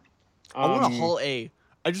 I want a Hull A.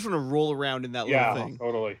 I just want to roll around in that little thing.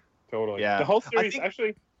 Totally. Yeah. The Hull series I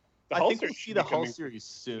think we'll see the Hull series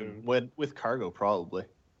soon. With cargo probably.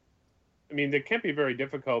 I mean, they can't be very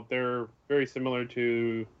difficult. They're very similar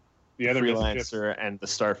to the other Freelancer and the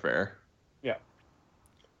Starfarer. Yeah.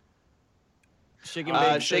 Shaking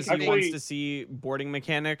Big says he wants to see boarding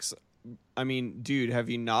mechanics. I mean, dude, have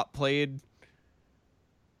you not played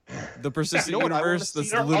the Persistent Universe?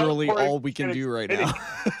 That's literally all we can do right now.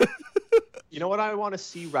 You know what I want to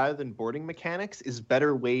see rather than boarding mechanics is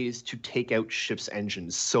better ways to take out ships'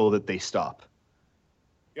 engines so that they stop.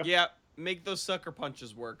 Yep. Yeah, make those sucker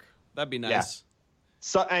punches work. That'd be nice.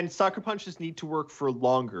 Yeah. And sucker punches need to work for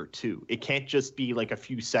longer too. It can't just be like a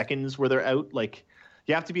few seconds where they're out. Like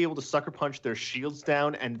you have to be able to sucker punch their shields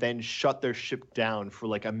down and then shut their ship down for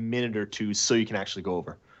like a minute or two so you can actually go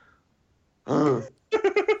over.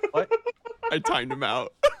 What? I timed him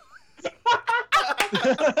out.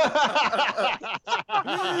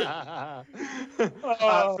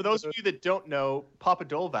 For those of you that don't know, Papa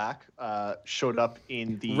Dolvac showed up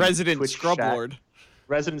in the Resident Twitch Scrub chat, Lord.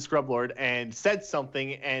 Resident Scrub Lord, and said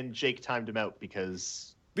something, and Jake timed him out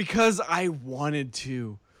because I wanted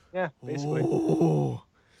to. Yeah, basically. Oh,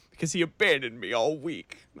 because he abandoned me all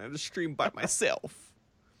week. I had to stream by myself.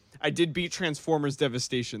 I did beat Transformers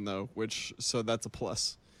Devastation though, so that's a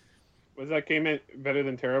plus. Was that game better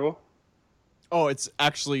than terrible? Oh, it's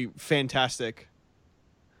actually fantastic.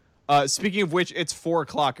 Speaking of which, it's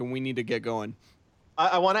 4:00 and we need to get going.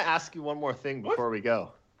 I want to ask you one more thing before we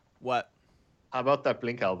go. What? How about that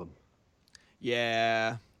Blink album?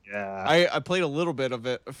 Yeah. Yeah. I played a little bit of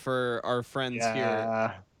it for our friends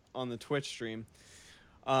here on the Twitch stream.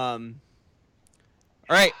 All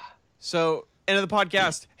right. So, end of the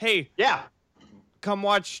podcast. Hey. Yeah. Come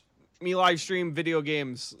watch me live stream video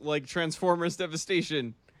games like Transformers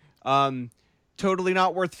Devastation. Totally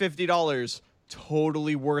not worth $50.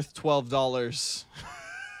 Totally worth $12.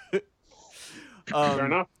 Fair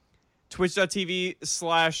enough.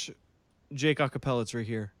 Twitch.tv/Jake Acapella. It's right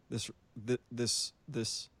here. This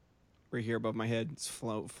right here above my head. It's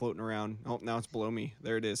floating around. Oh, now it's below me.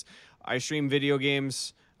 There it is. I stream video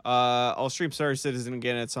games. I'll stream Star Citizen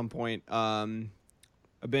again at some point. I've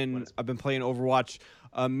been playing Overwatch.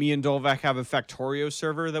 Me and Dolvac have a Factorio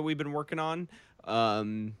server that we've been working on.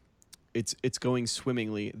 It's going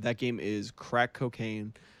swimmingly. That game is crack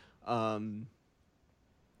cocaine.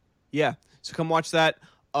 Yeah, so come watch that.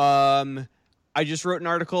 I just wrote an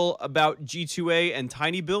article about G2A and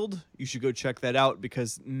Tiny Build. You should go check that out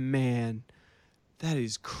because, man, that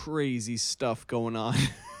is crazy stuff going on.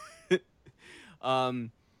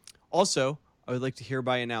 Also, I would like to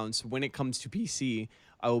hereby announce when it comes to PC,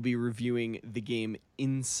 I will be reviewing the game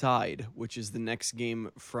INNside, which is the next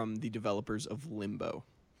game from the developers of Limbo.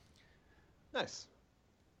 Nice.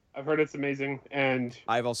 I've heard it's amazing, and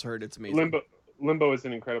I've also heard it's amazing. Limbo is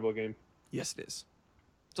an incredible game. Yes, it is.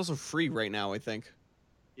 It's also free right now, I think.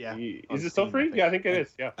 Yeah. Is it still free? Yeah, I think it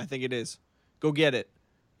is. Yeah. I think it is. Go get it.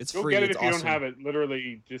 It's free. Go get it it's if you awesome. don't have it.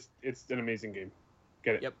 Literally, it's an amazing game.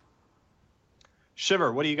 Get it. Yep.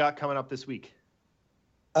 Shiver, what do you got coming up this week?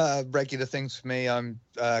 Regular things for me. I'm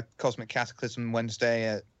Cosmic Cataclysm Wednesday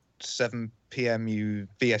at 7 p.m.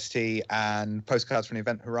 BST, and Postcards from the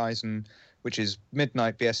Event Horizon, which is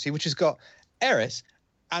midnight BST, which has got Eris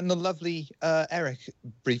and the lovely Eric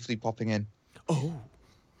briefly popping in. Oh.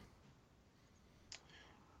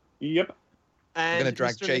 Yep. I'm going to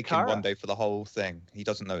drag Mr. Jake Nakara. in one day for the whole thing. He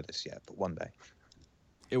doesn't know this yet, but one day.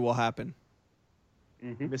 It will happen.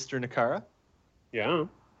 Mm-hmm. Mr. Nakara, Yeah.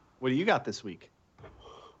 what do you got this week?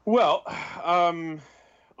 Well,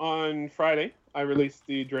 on Friday, I released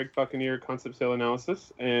the Drake Buccaneer concept sale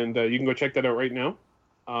analysis, and you can go check that out right now.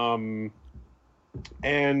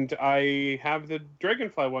 And I have the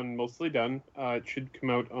Dragonfly one mostly done. It should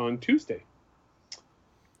come out on Tuesday.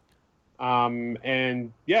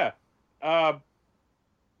 And yeah,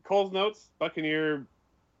 Cole's notes, Buccaneer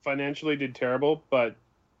financially did terrible, but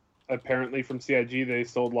apparently from CIG they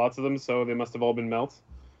sold lots of them, so they must have all been melt.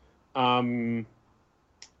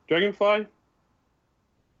 Dragonfly,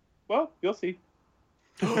 well, you'll see.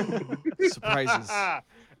 Surprises.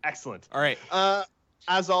 Excellent. All right.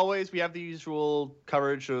 As always, we have the usual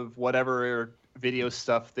coverage of whatever video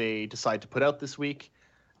stuff they decide to put out this week,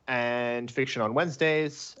 and fiction on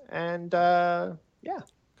Wednesdays, and yeah.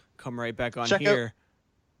 Come right back on Check here. out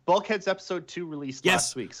Bulkheads episode 2 released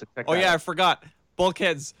last week, so check Oh, that yeah, I out. forgot.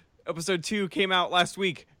 Bulkheads episode 2 came out last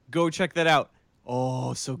week. Go check that out.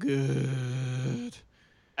 Oh, so good.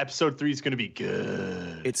 Episode 3 is going to be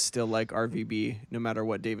good. It's still like RVB, no matter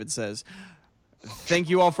what David says. Thank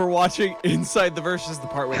you all for watching Inside the Verse, is the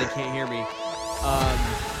part where they can't hear me.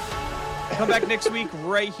 Come back next week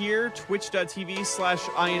right here,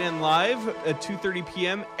 twitch.tv/INNlive at 2:30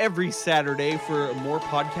 p.m. every Saturday for more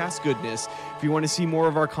podcast goodness. If you want to see more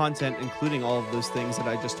of our content, including all of those things that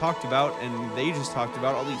I just talked about and they just talked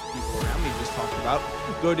about, all these people around me just talked about,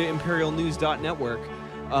 go to imperialnews.network.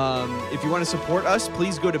 If you want to support us,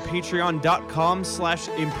 please go to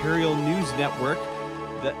patreon.com/imperialnewsnetwork.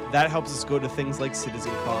 That helps us go to things like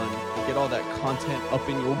CitizenCon and get all that content up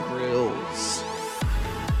in your grills.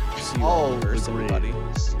 See you all in verse, everybody.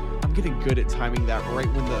 I'm getting good at timing that right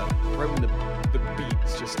when the beat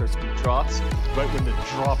just starts being drops. Right when the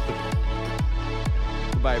drop.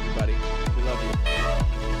 Goodbye, everybody. We love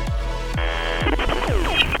you.